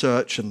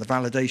research and the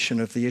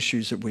validation of the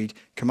issues that we'd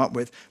come up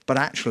with, but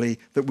actually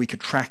that we could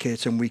track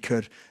it and we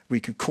could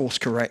course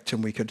correct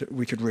and we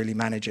could really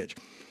manage it.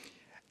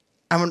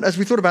 And as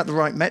we thought about the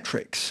right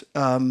metrics,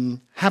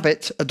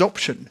 habit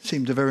adoption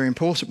seemed a very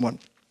important one.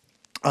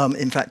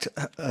 In fact,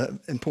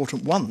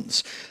 important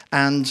ones.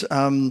 And,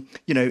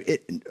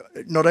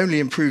 it not only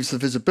improves the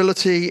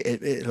visibility,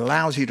 it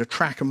allows you to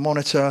track and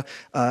monitor,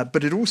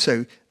 but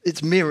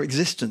its mere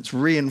existence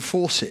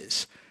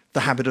reinforces the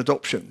habit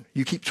adoption.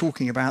 You keep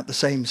talking about the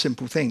same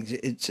simple things.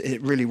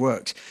 It really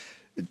works.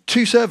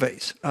 2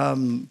 surveys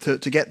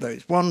to get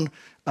those. One,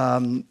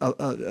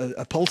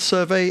 a pulse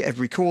survey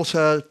every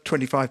quarter,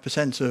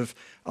 25% of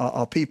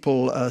our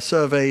people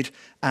surveyed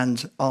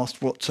and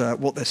asked what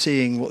they're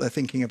seeing, what they're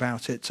thinking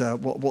about it,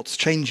 what's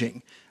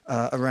changing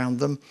around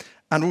them.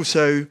 And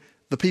also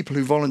the people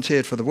who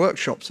volunteered for the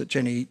workshops that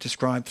Jenny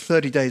described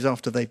 30 days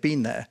after they've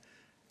been there.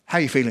 How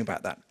are you feeling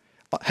about that?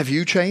 Have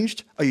you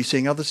changed? Are you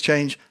seeing others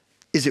change?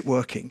 Is it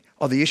working?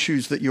 Are the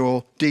issues that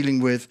you're dealing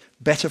with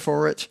better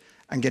for it?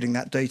 And getting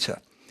that data.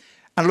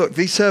 And look,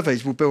 these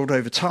surveys will build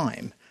over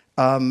time.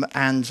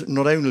 And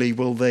not only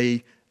will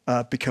they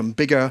become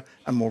bigger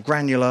and more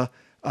granular,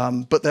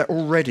 but they're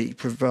already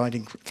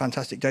providing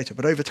fantastic data.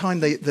 But over time,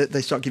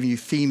 they start giving you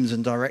themes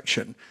and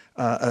direction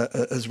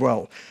as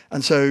well.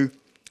 And so,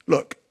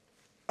 look,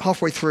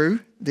 halfway through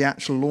the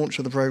actual launch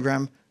of the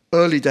program,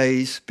 early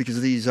days,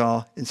 because these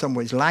are in some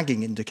ways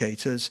lagging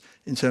indicators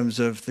in terms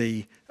of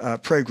the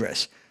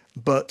progress,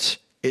 but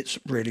it's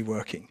really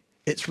working.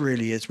 It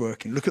really is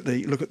working. Look at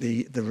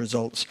the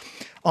results.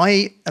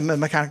 I am a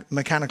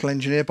mechanical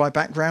engineer by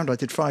background. I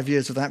did 5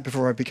 years of that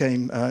before I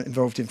became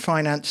involved in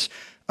finance.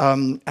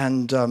 I'm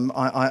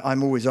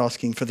always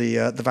asking for the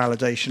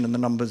validation and the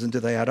numbers and do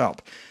they add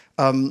up.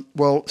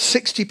 Well,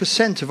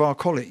 60% of our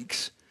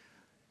colleagues,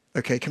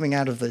 okay, coming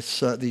out of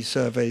these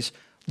surveys,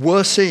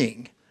 were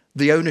seeing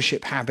the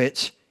ownership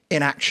habit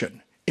in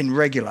action, in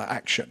regular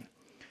action.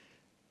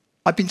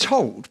 I've been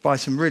told by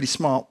some really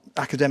smart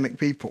academic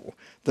people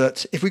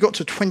that if we got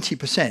to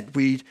 20%,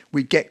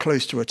 we'd get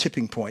close to a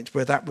tipping point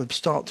where that would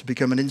start to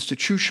become an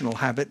institutional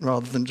habit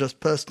rather than just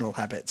personal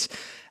habits.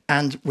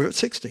 And we're at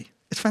 60.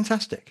 It's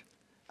fantastic.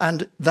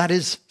 And that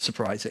is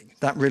surprising.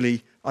 That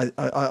really,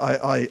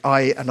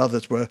 I and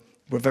others were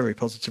very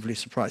positively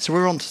surprised. So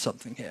we're onto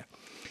something here.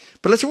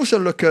 But let's also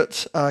look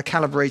at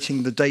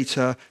calibrating the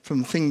data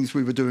from things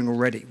we were doing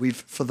already. We've,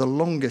 for the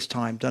longest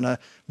time, done a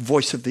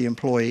Voice of the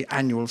Employee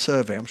annual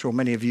survey. I'm sure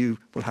many of you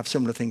will have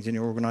similar things in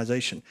your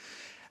organization.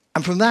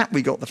 And from that,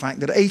 we got the fact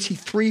that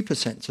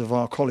 83% of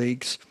our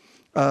colleagues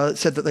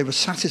said that they were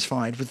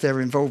satisfied with their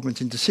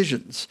involvement in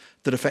decisions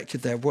that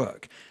affected their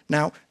work.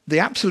 Now, the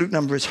absolute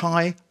number is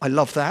high. I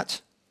love that.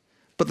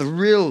 But the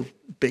real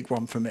big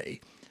one for me,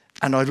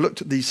 and I've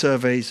looked at these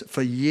surveys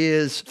for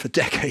years, for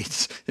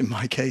decades in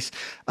my case,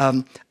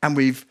 and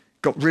we've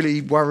got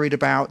really worried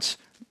about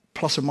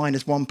plus or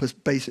minus 1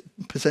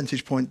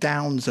 percentage point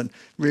downs and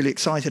really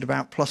excited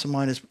about plus or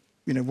minus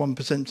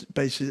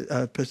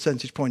 1%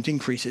 percentage point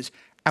increases,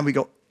 and we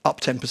got up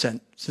 10%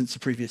 since the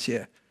previous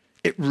year.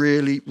 It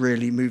really,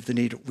 really moved the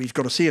needle. We've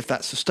got to see if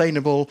that's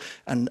sustainable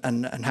and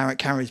how it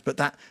carries, but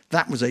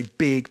that was a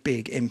big,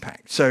 big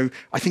impact. So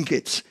I think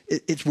it's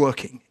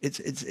working.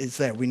 It's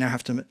there. We now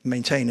have to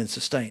maintain and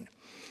sustain.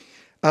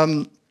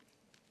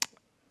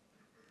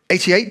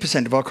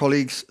 88% of our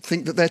colleagues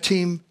think that their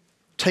team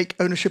take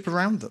ownership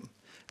around them.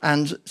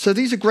 And so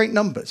these are great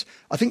numbers.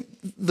 I think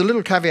the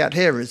little caveat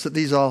here is that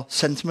these are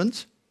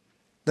sentiments.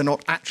 They're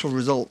not actual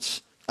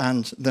results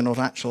and they're not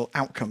actual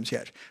outcomes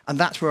yet. And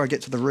that's where I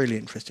get to the really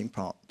interesting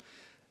part.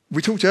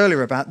 We talked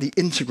earlier about the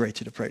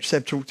integrated approach.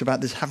 Seb talked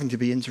about this having to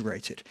be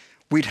integrated.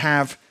 We'd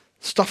have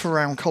stuff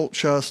around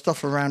culture,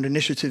 stuff around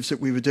initiatives that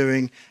we were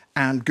doing,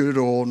 and good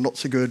or not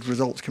so good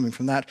results coming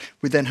from that.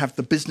 We'd then have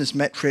the business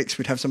metrics,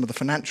 we'd have some of the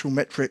financial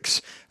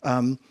metrics,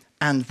 and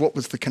what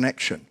was the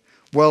connection?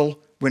 Well,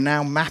 we're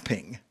now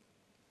mapping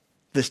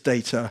this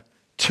data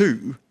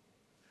to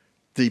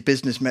the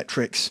business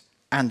metrics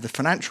and the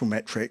financial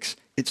metrics.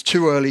 It's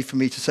too early for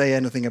me to say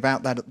anything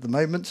about that at the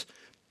moment,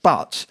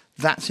 but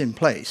that's in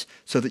place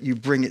so that you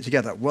bring it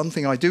together. One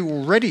thing I do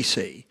already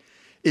see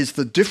is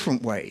the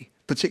different way,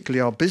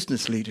 particularly our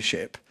business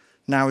leadership,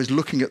 now is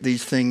looking at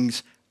these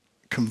things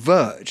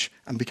converge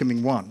and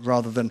becoming one,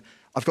 rather than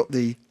I've got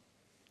the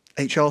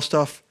HR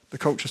stuff, the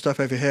culture stuff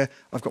over here,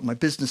 I've got my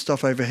business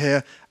stuff over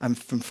here, and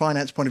from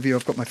finance point of view,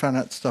 I've got my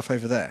finance stuff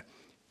over there.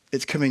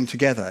 It's coming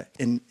together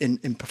in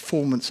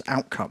performance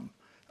outcome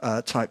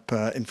type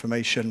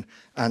information,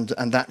 and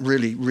that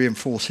really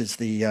reinforces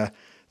the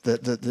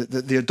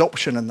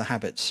adoption and the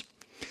habits.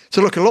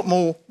 So look, a lot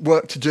more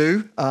work to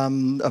do,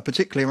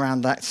 particularly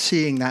around that,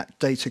 seeing that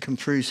data come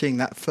through, seeing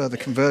that further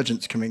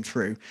convergence coming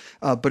through.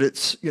 But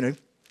it's,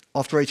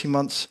 after 18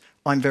 months,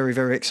 I'm very,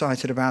 very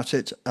excited about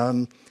it,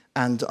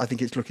 and I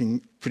think it's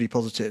looking pretty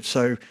positive.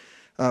 So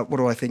what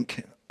do I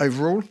think?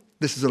 Overall,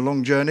 this is a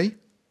long journey,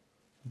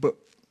 but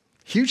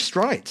huge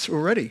strides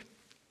already.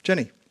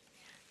 Jenny.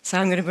 So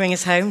I'm going to bring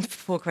us home for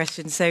 4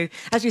 questions. So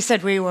as we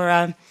said, we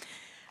were,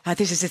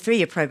 this is a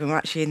 3-year program. We're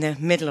actually in the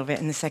middle of it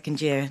in the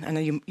 2nd year. I know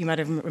you might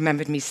have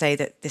remembered me say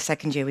that the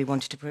 2nd year we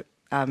wanted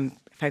to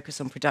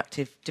focus on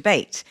productive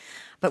debate.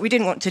 But we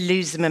didn't want to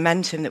lose the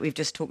momentum that we've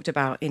just talked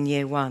about in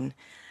year 1.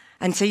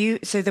 And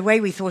so the way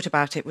we thought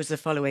about it was the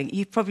following.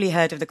 You've probably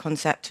heard of the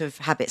concept of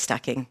habit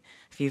stacking,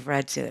 if you've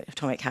read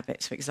Atomic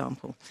Habits, for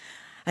example,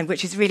 and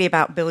which is really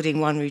about building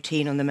one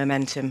routine on the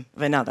momentum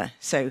of another.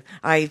 So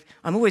I'm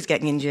always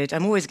getting injured,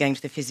 I'm always going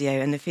to the physio,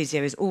 and the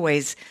physio is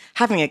always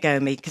having a go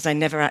at me because I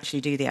never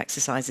actually do the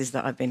exercises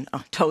that I've been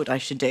told I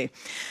should do.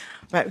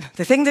 But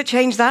the thing that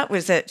changed that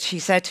was that she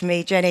said to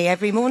me, Jenny,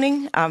 every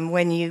morning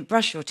when you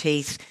brush your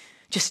teeth,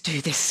 just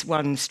do this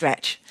one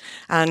stretch.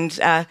 And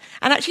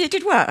actually it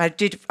did work. I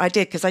did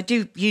because I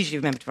do usually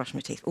remember to brush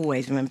my teeth,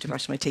 always remember to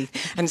brush my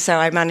teeth. And so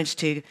I managed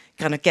to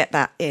kind of get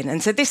that in.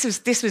 And so this was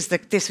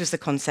the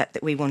concept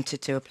that we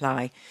wanted to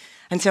apply.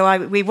 And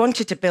so we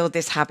wanted to build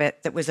this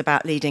habit that was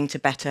about leading to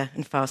better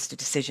and faster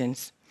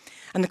decisions.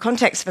 And the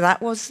context for that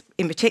was,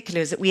 in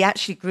particular, is that we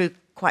actually grew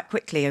quite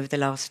quickly over the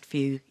last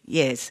few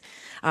years.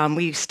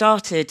 We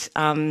started,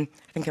 I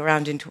think,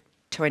 around in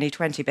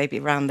 2020, maybe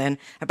around then,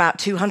 about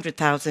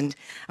 200,000,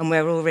 and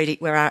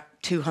we're at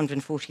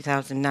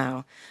 240,000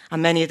 now.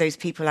 And many of those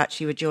people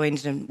actually were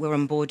joined and were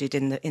onboarded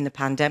in the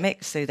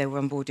pandemic, so they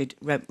were onboarded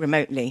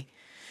remotely.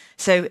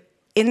 So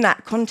in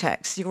that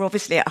context, you're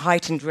obviously at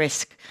heightened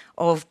risk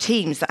of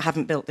teams that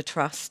haven't built the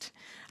trust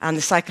and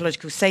the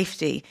psychological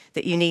safety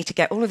that you need to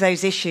get all of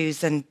those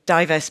issues and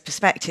diverse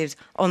perspectives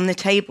on the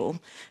table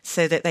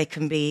so that they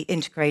can be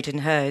integrated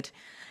and heard.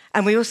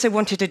 And we also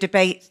wanted a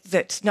debate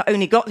that not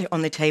only got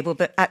on the table,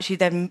 but actually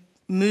then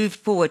moved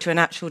forward to an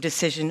actual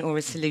decision or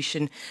a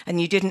solution, and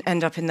you didn't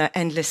end up in that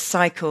endless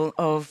cycle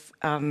of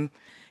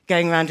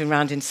going round and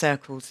round in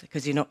circles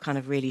because you're not kind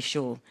of really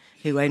sure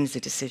who owns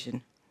the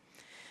decision.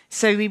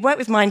 So we worked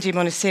with MindGym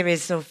on a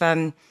series of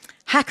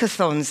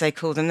hackathons, they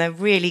call them. They're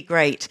really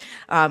great.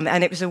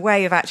 And it was a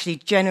way of actually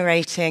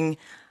generating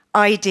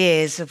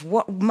ideas of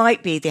what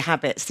might be the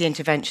habits, the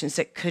interventions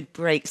that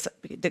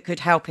could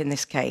help in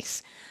this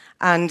case.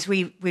 And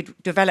we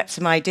developed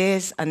some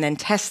ideas and then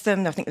test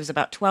them. I think there was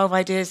about 12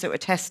 ideas that were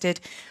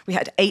tested. We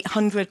had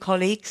 800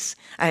 colleagues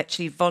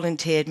actually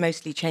volunteered,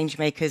 mostly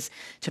changemakers,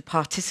 to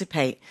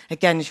participate.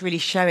 Again, it's really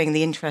showing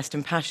the interest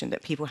and passion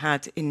that people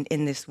had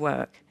in this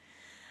work.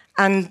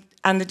 And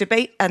the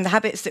debate and the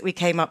habits that we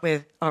came up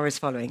with are as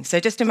following. So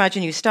just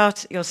imagine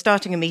you're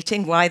starting a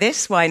meeting. Why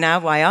this? Why now?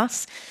 Why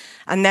us?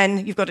 And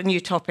then you've got a new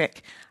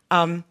topic.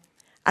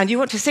 And you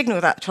want to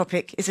signal that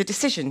topic is a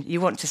decision.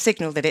 You want to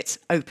signal that it's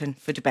open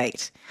for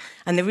debate.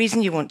 And the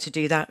reason you want to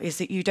do that is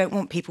that you don't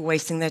want people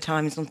wasting their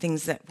time on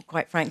things that,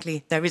 quite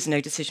frankly, there is no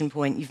decision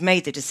point. You've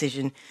made the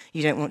decision.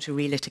 You don't want to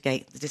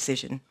relitigate the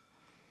decision.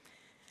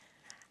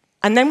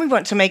 And then we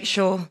want to make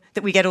sure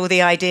that we get all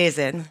the ideas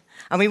in.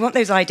 And we want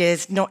those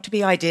ideas not to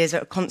be ideas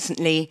that are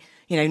constantly,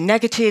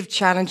 negative,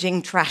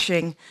 challenging,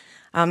 trashing.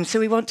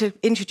 So we want to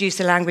introduce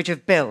a language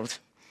of build.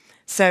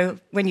 So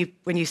when you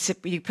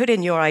put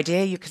in your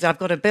idea, because I've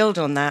got to build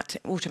on that,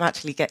 it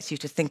automatically gets you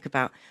to think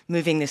about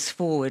moving this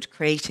forward,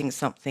 creating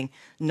something,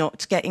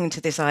 not getting into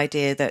this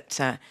idea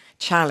that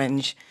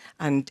challenge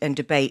and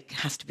debate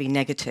has to be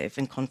negative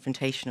and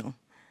confrontational.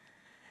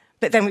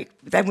 But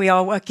then we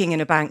are working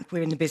in a bank.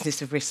 We're in the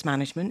business of risk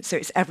management, so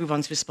it's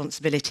everyone's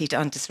responsibility to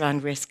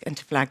understand risk and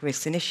to flag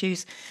risks and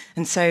issues.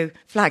 And so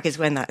flag is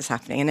when that is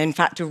happening. And in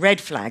fact, a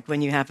red flag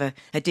when you have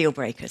a deal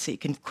breaker, so you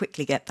can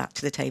quickly get that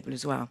to the table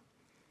as well.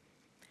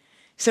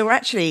 So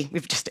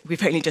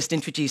we've only just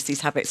introduced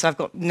these habits, so I've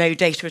got no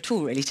data at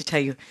all really to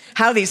tell you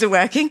how these are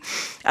working,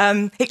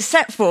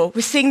 except for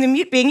we're seeing them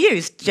being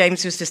used.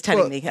 James was just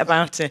telling me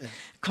about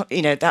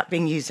that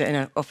being used in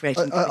an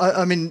operating.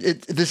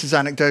 This is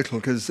anecdotal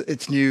because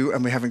it's new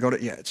and we haven't got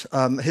it yet.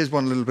 Here's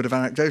one little bit of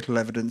anecdotal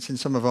evidence in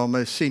some of our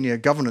most senior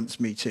governance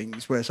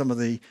meetings, where some of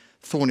the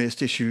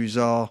thorniest issues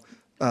are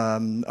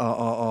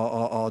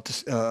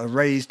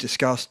raised,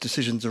 discussed,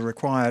 decisions are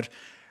required.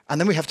 And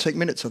then we have to take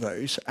minutes of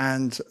those,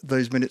 and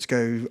those minutes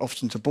go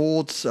often to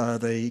boards.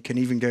 They can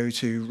even go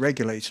to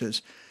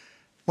regulators.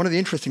 One of the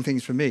interesting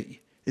things for me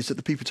is that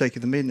the people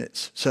taking the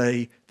minutes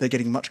say they're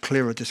getting much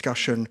clearer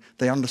discussion.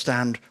 They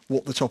understand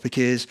what the topic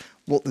is,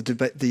 what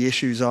the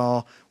issues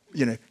are,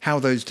 how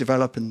those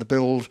develop in the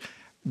build,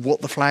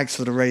 what the flags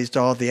that are raised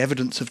are, the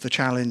evidence of the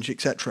challenge,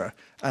 etc.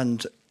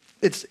 And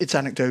it's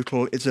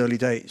anecdotal, it's early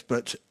days,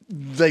 but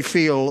they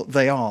feel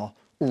they are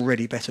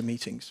already better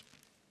meetings.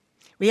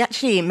 We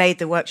actually made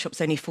the workshops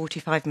only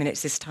 45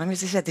 minutes this time.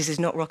 As I said, this is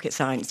not rocket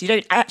science. You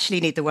don't actually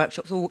need the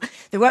workshops.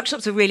 The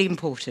workshops are really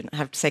important, I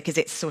have to say, because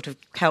it sort of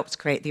helps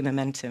create the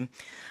momentum.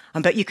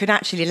 But you can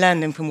actually learn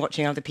them from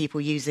watching other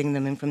people using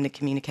them and from the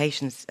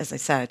communications, as I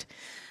said.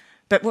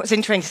 But what's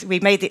interesting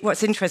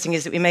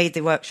is that we made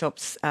the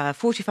workshops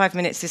 45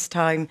 minutes this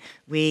time.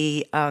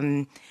 We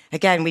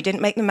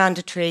didn't make them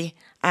mandatory.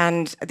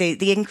 And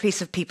the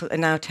increase of people are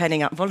now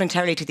turning up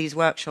voluntarily to these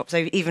workshops,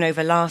 even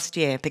over last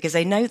year, because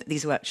they know that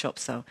these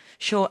workshops are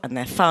short and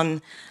they're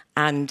fun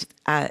and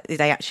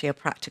they actually are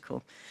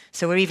practical.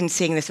 So we're even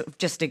seeing this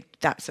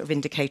that sort of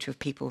indicator of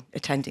people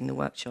attending the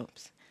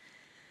workshops.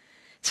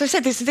 So I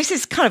said this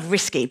is kind of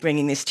risky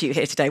bringing this to you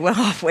here today. We're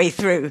halfway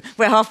through.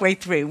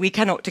 We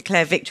cannot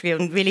declare victory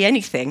on really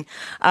anything.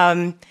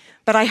 But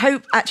I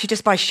hope actually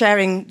just by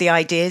sharing the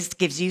ideas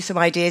gives you some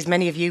ideas.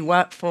 Many of you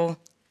work for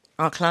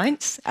our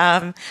clients.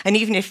 And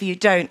even if you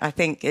don't, I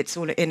think it's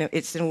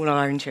in all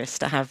our interest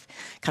to have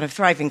kind of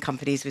thriving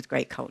companies with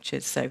great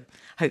cultures. So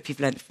hope you've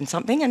learned from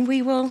something, and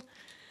we will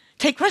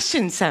take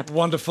questions, Seb.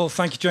 Wonderful.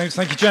 Thank you, James.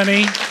 Thank you,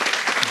 Jenny.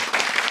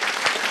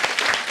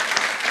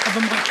 Have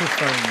a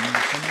microphone.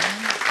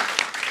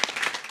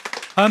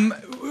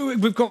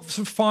 We've got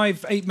sort of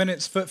 5-8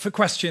 minutes for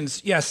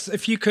questions. Yes,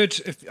 if you could,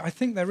 I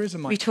think there is a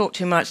microphone. We talked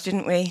too much,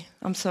 didn't we?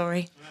 I'm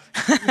sorry.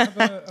 Do we have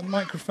a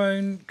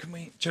microphone?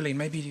 Gillian,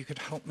 maybe you could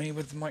help me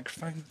with the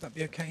microphone. Would that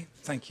be okay?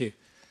 Thank you.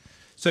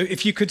 So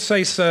if you could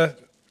say, sir,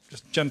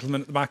 just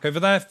gentleman at the back over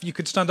there, if you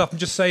could stand up and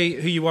just say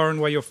who you are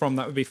and where you're from,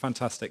 that would be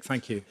fantastic.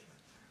 Thank you.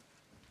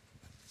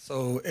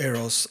 So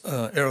Eros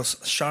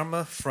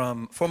Sharma,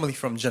 formerly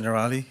from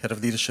Generali, Head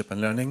of Leadership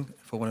and Learning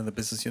for one of the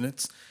business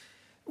units.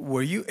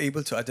 Were you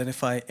able to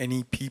identify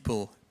any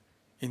people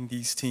in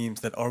these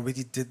teams that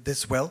already did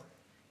this well?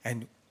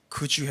 And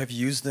could you have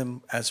used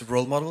them as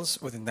role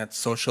models within that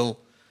social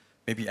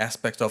maybe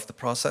aspect of the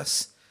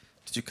process?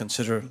 Did you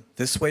consider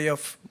this way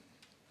of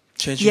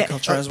changing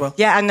culture as well?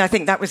 Yeah, and I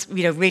think that was,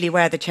 really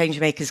where the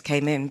Changemakers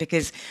came in,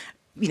 because,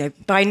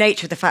 by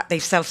nature of the fact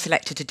they've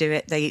self-selected to do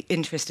it, they're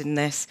interested in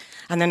this.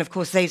 And then, of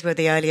course, these were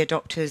the early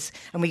adopters,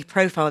 and we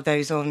profiled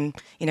those on,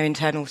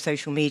 internal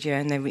social media,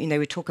 and then,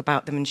 we talk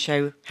about them and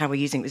show how we're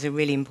using it. It was a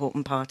really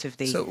important part of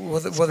the... So were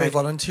they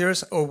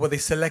volunteers, or were they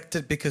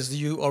selected because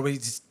you already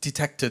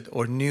detected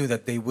or knew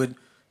that they would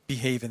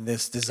behave in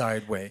this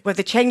desired way? Well,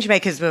 the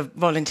Changemakers were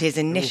volunteers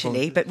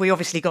initially, but we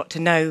obviously got to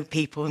know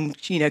people and,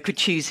 could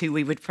choose who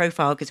we would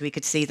profile because we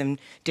could see them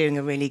doing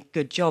a really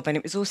good job. And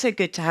it was also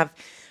good to have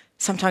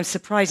sometimes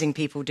surprising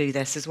people do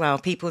this as well.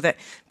 People that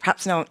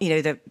perhaps not,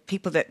 the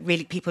people that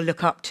really people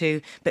look up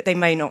to, but they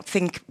may not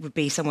think would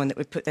be someone that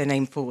would put their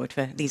name forward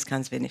for these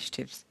kinds of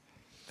initiatives.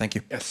 Thank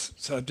you. Yes,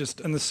 so just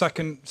in the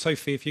second,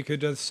 Sophie, if you could,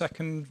 the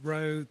second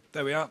row,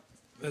 there we are.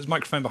 There's a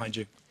microphone behind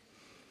you.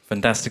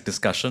 Fantastic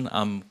discussion.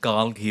 I'm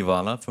Carl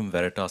Ghiwala from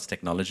Veritas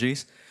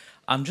Technologies.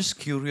 I'm just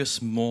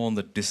curious more on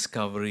the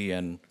discovery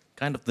and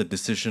kind of the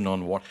decision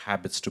on what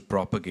habits to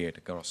propagate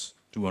across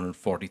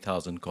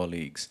 240,000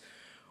 colleagues.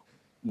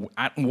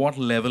 At what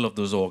level of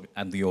those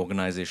at the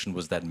organization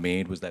was that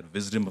made? Was that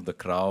wisdom of the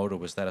crowd, or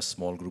was that a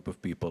small group of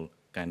people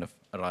kind of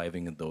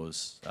arriving at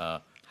those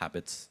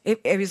habits?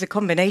 It was a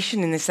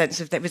combination, in the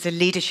sense of there was a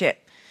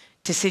leadership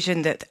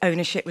decision that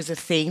ownership was a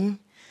theme.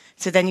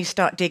 So then you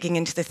start digging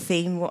into the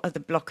theme. What are the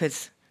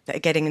blockers that are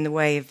getting in the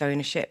way of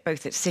ownership,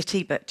 both at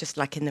Citi, but just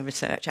like in the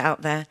research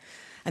out there?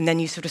 And then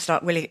you sort of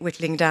start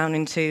whittling down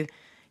into,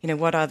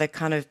 what are the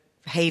kind of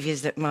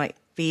behaviours that might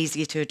be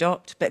easier to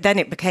adopt. But then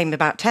it became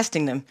about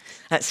testing them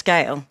at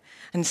scale.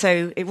 And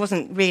so it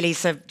wasn't really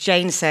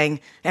Jane saying,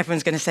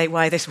 everyone's going to say,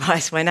 why this,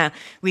 why now?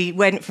 We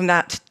went from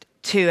that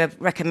to a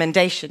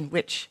recommendation,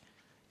 which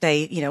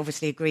they,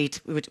 obviously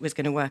agreed was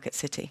going to work at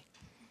Citi.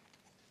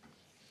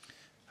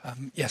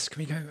 Yes,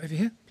 can we go over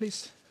here,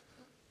 please?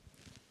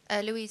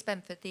 Louise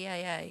Benford, the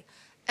AA.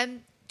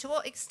 To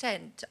what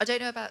extent, I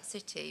don't know about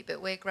Citi,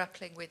 but we're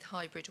grappling with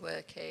hybrid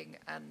working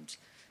and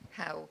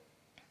how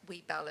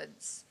we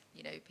balance,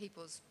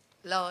 people's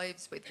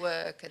lives with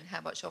work and how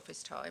much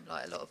office time,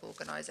 like a lot of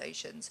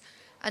organisations.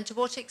 And to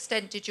what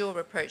extent did your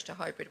approach to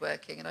hybrid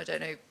working, and I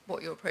don't know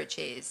what your approach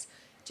is,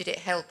 did it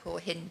help or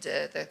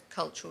hinder the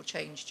cultural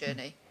change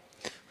journey?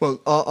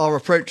 Well, our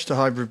approach to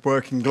hybrid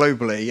working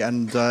globally,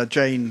 and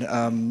Jane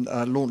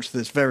launched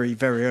this very,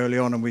 very early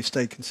on, and we've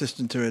stayed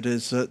consistent to it,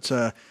 is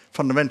that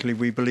fundamentally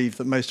we believe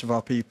that most of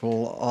our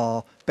people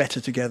are better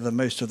together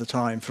most of the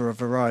time for a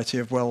variety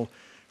of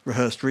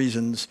well-rehearsed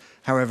reasons.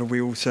 However,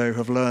 we also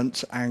have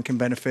learnt and can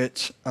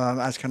benefit,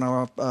 as can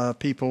our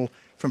people,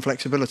 from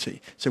flexibility.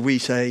 So we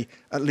say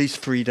at least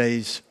 3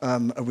 days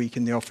a week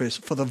in the office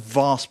for the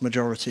vast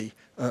majority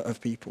of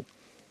people.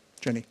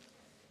 Jenny?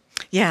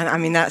 Yeah, I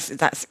mean, that's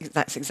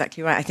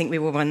exactly right. I think we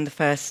were one of the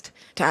first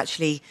to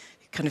actually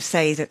kind of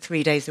say that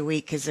 3 days a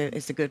week is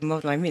a good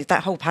model. I mean,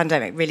 that whole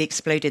pandemic really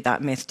exploded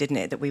that myth, didn't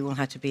it? That we all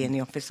had to be in the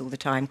office all the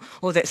time,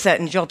 or that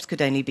certain jobs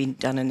could only be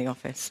done in the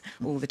office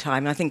all the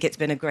time. And I think it's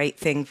been a great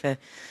thing for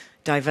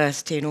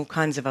diversity and all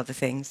kinds of other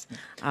things.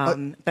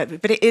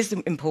 But it is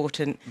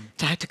important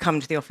to come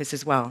to the office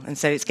as well. And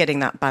so it's getting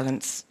that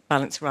balance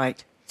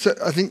right. So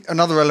I think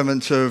another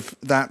element of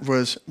that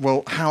was,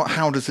 well,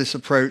 how does this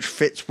approach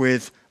fit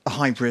with a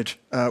hybrid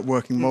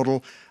working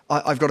model?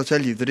 I've got to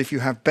tell you that if you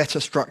have better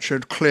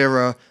structured,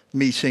 clearer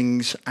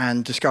meetings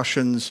and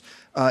discussions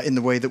in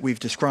the way that we've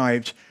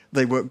described,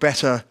 they work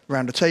better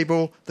around a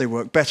table, they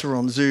work better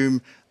on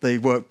Zoom, they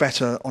work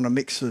better on a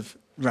mix of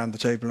around the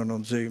table and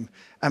on Zoom.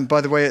 And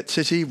by the way, at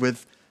Citi,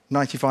 with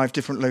 95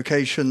 different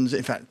locations,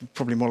 in fact,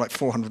 probably more like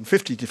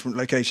 450 different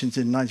locations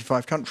in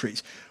 95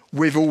 countries,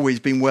 we've always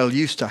been well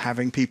used to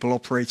having people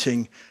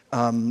operating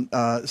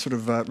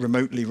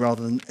remotely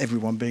rather than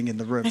everyone being in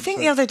the room. I think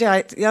the other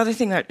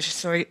thing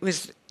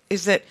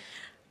is that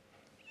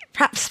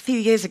perhaps a few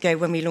years ago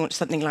when we launched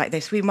something like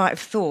this, we might have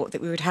thought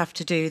that we would have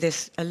to do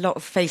a lot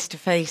of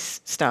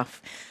face-to-face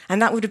stuff.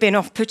 And that would have been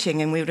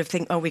off-putting, and we would have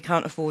think, oh, we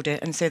can't afford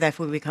it, and so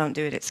therefore we can't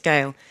do it at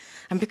scale.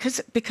 And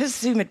because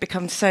Zoom had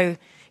become so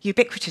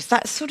ubiquitous,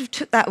 that sort of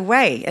took that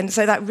away. And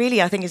so that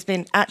really, I think, has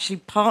been actually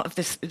part of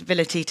this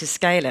ability to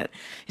scale it,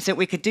 is that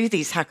we could do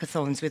these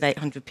hackathons with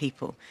 800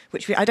 people,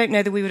 which I don't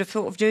know that we would have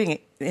thought of doing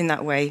it in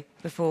that way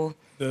before.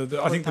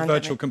 I think the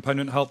virtual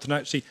component helped, and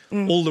actually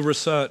all the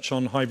research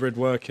on hybrid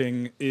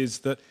working is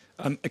that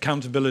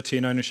accountability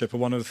and ownership are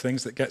one of the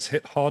things that gets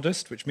hit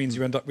hardest, which means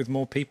you end up with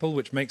more people,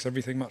 which makes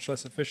everything much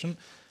less efficient.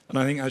 And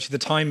I think actually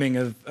the timing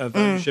of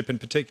ownership in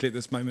particular at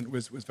this moment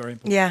was very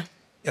important. Yeah.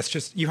 Yes,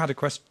 just you had a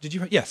question. Did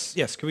you? Yes.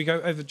 Can we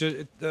go over?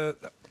 Yeah.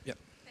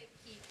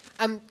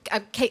 I'm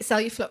Kate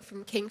Salyuflot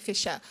from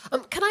Kingfisher.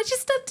 Can I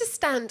just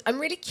understand, I'm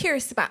really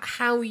curious about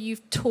how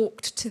you've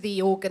talked to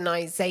the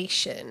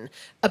organisation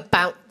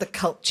about the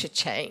culture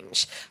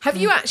change. Have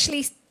you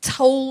actually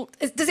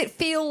does it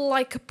feel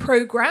like a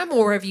programme,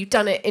 or have you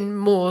done it in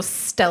more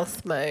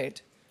stealth mode?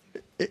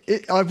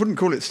 I wouldn't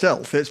call it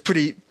stealth. It's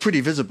pretty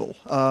visible.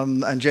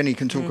 And Jenny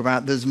can talk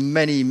about. There's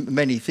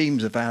many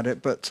themes about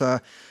it, but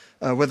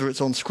whether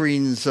it's on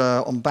screens,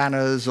 on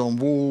banners, on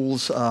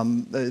walls,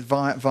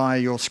 via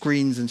your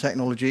screens and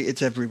technology,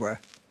 it's everywhere.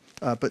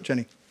 But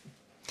Jenny.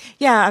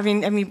 Yeah, I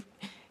mean,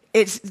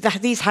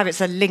 these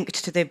habits are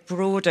linked to the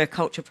broader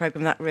culture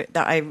program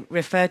that I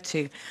referred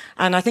to,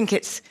 and I think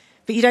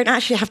but you don't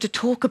actually have to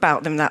talk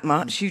about them that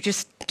much. You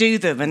just do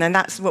them, and then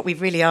that's what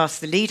we've really asked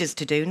the leaders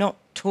to do, not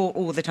talk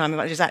all the time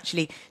about it, just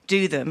actually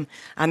do them,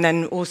 and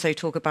then also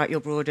talk about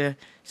your broader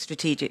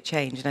strategic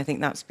change, and I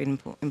think that's been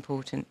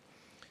important.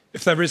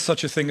 If there is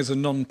such a thing as a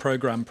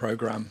non-program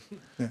program.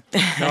 Yeah.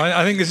 No,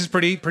 I think this is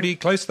pretty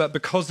close to that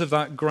because of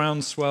that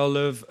groundswell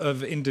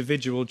of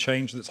individual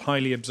change that's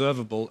highly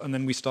observable, and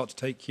then we start to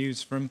take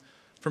cues from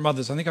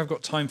others. I think I've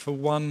got time for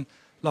one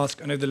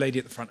last. I know the lady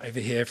at the front over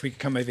here. If we could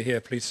come over here,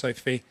 please,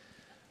 Sophie.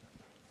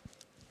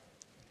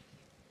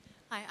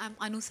 Hi, I'm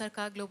Anu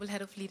Sarkar, Global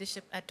Head of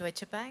Leadership at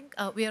Deutsche Bank.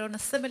 We are on a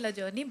similar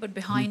journey, but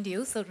behind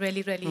you, so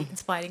really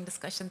inspiring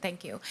discussion.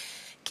 Thank you.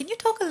 Can you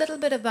talk a little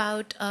bit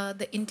about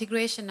the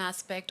integration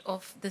aspect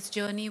of this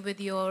journey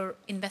with your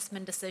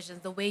investment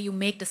decisions, the way you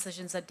make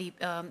decisions at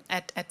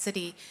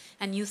Citi?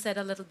 And you said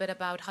a little bit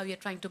about how you're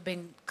trying to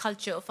bring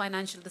culture,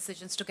 financial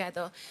decisions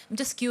together. I'm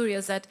just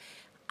curious that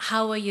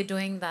how are you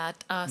doing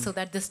that so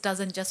that this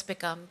doesn't just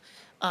become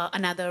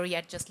another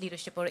just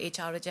leadership or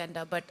HR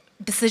agenda, but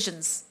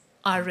decisions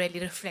are really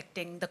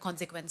reflecting the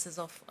consequences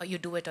of you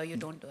do it or you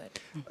don't do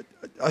it?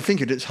 I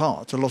think at its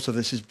heart, a lot of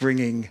this is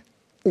bringing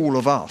all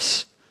of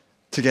us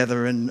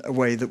together in a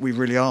way that we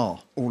really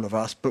are all of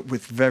us, but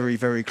with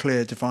very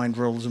clear defined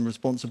roles and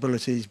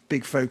responsibilities,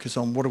 big focus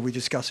on what are we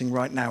discussing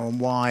right now and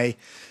why,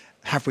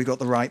 have we got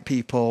the right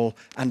people,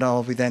 and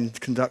are we then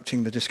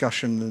conducting the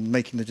discussion and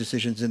making the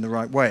decisions in the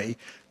right way,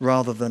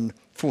 rather than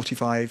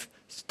 45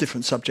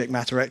 different subject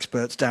matter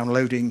experts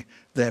downloading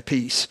their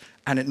piece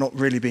and it not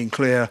really being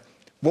clear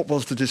what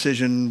was the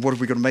decision, what have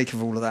we got to make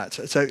of all of that.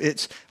 So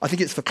I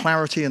think it's the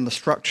clarity and the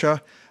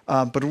structure,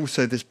 but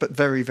also this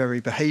very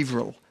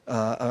behavioural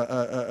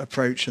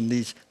approach, and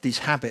these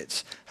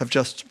habits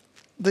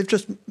they've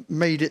just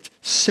made it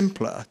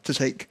simpler to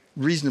take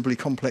reasonably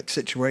complex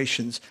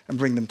situations and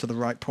bring them to the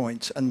right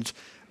point. And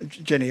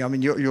Jenny, I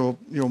mean, you're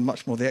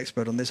much more the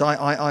expert on this.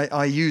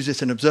 I use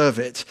it and observe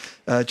it.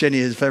 Jenny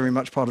is very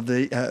much part of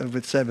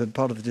with Seb,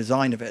 part of the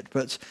design of it,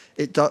 but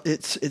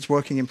it's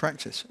working in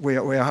practice. We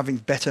are having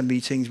better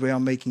meetings. We are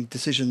making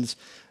decisions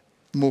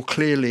more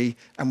clearly,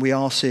 and we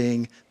are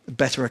seeing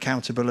better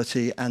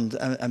accountability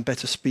and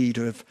better speed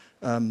of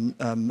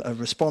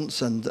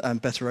response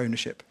and better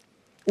ownership,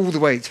 all the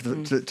way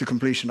to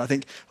completion. I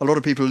think a lot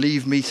of people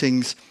leave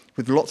meetings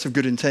with lots of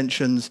good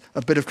intentions,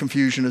 a bit of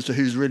confusion as to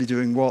who's really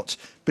doing what,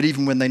 but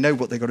even when they know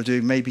what they've got to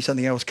do, maybe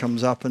something else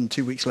comes up and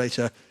 2 weeks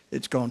later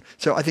it's gone.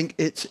 So I think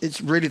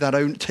it's really that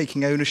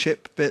taking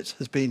ownership bit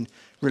has been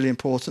really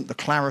important. The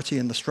clarity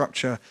and the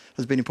structure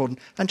has been important,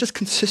 and just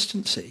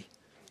consistency.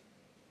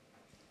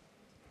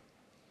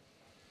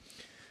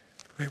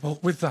 Great. Well,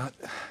 with that,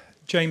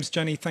 James,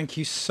 Jenny, thank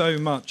you so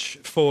much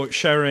for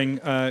sharing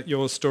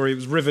your story. It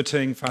was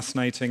riveting,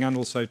 fascinating, and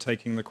also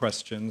taking the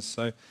questions.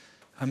 So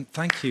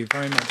thank you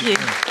very much.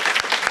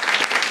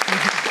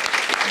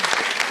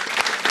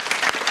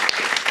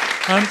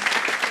 Thank you.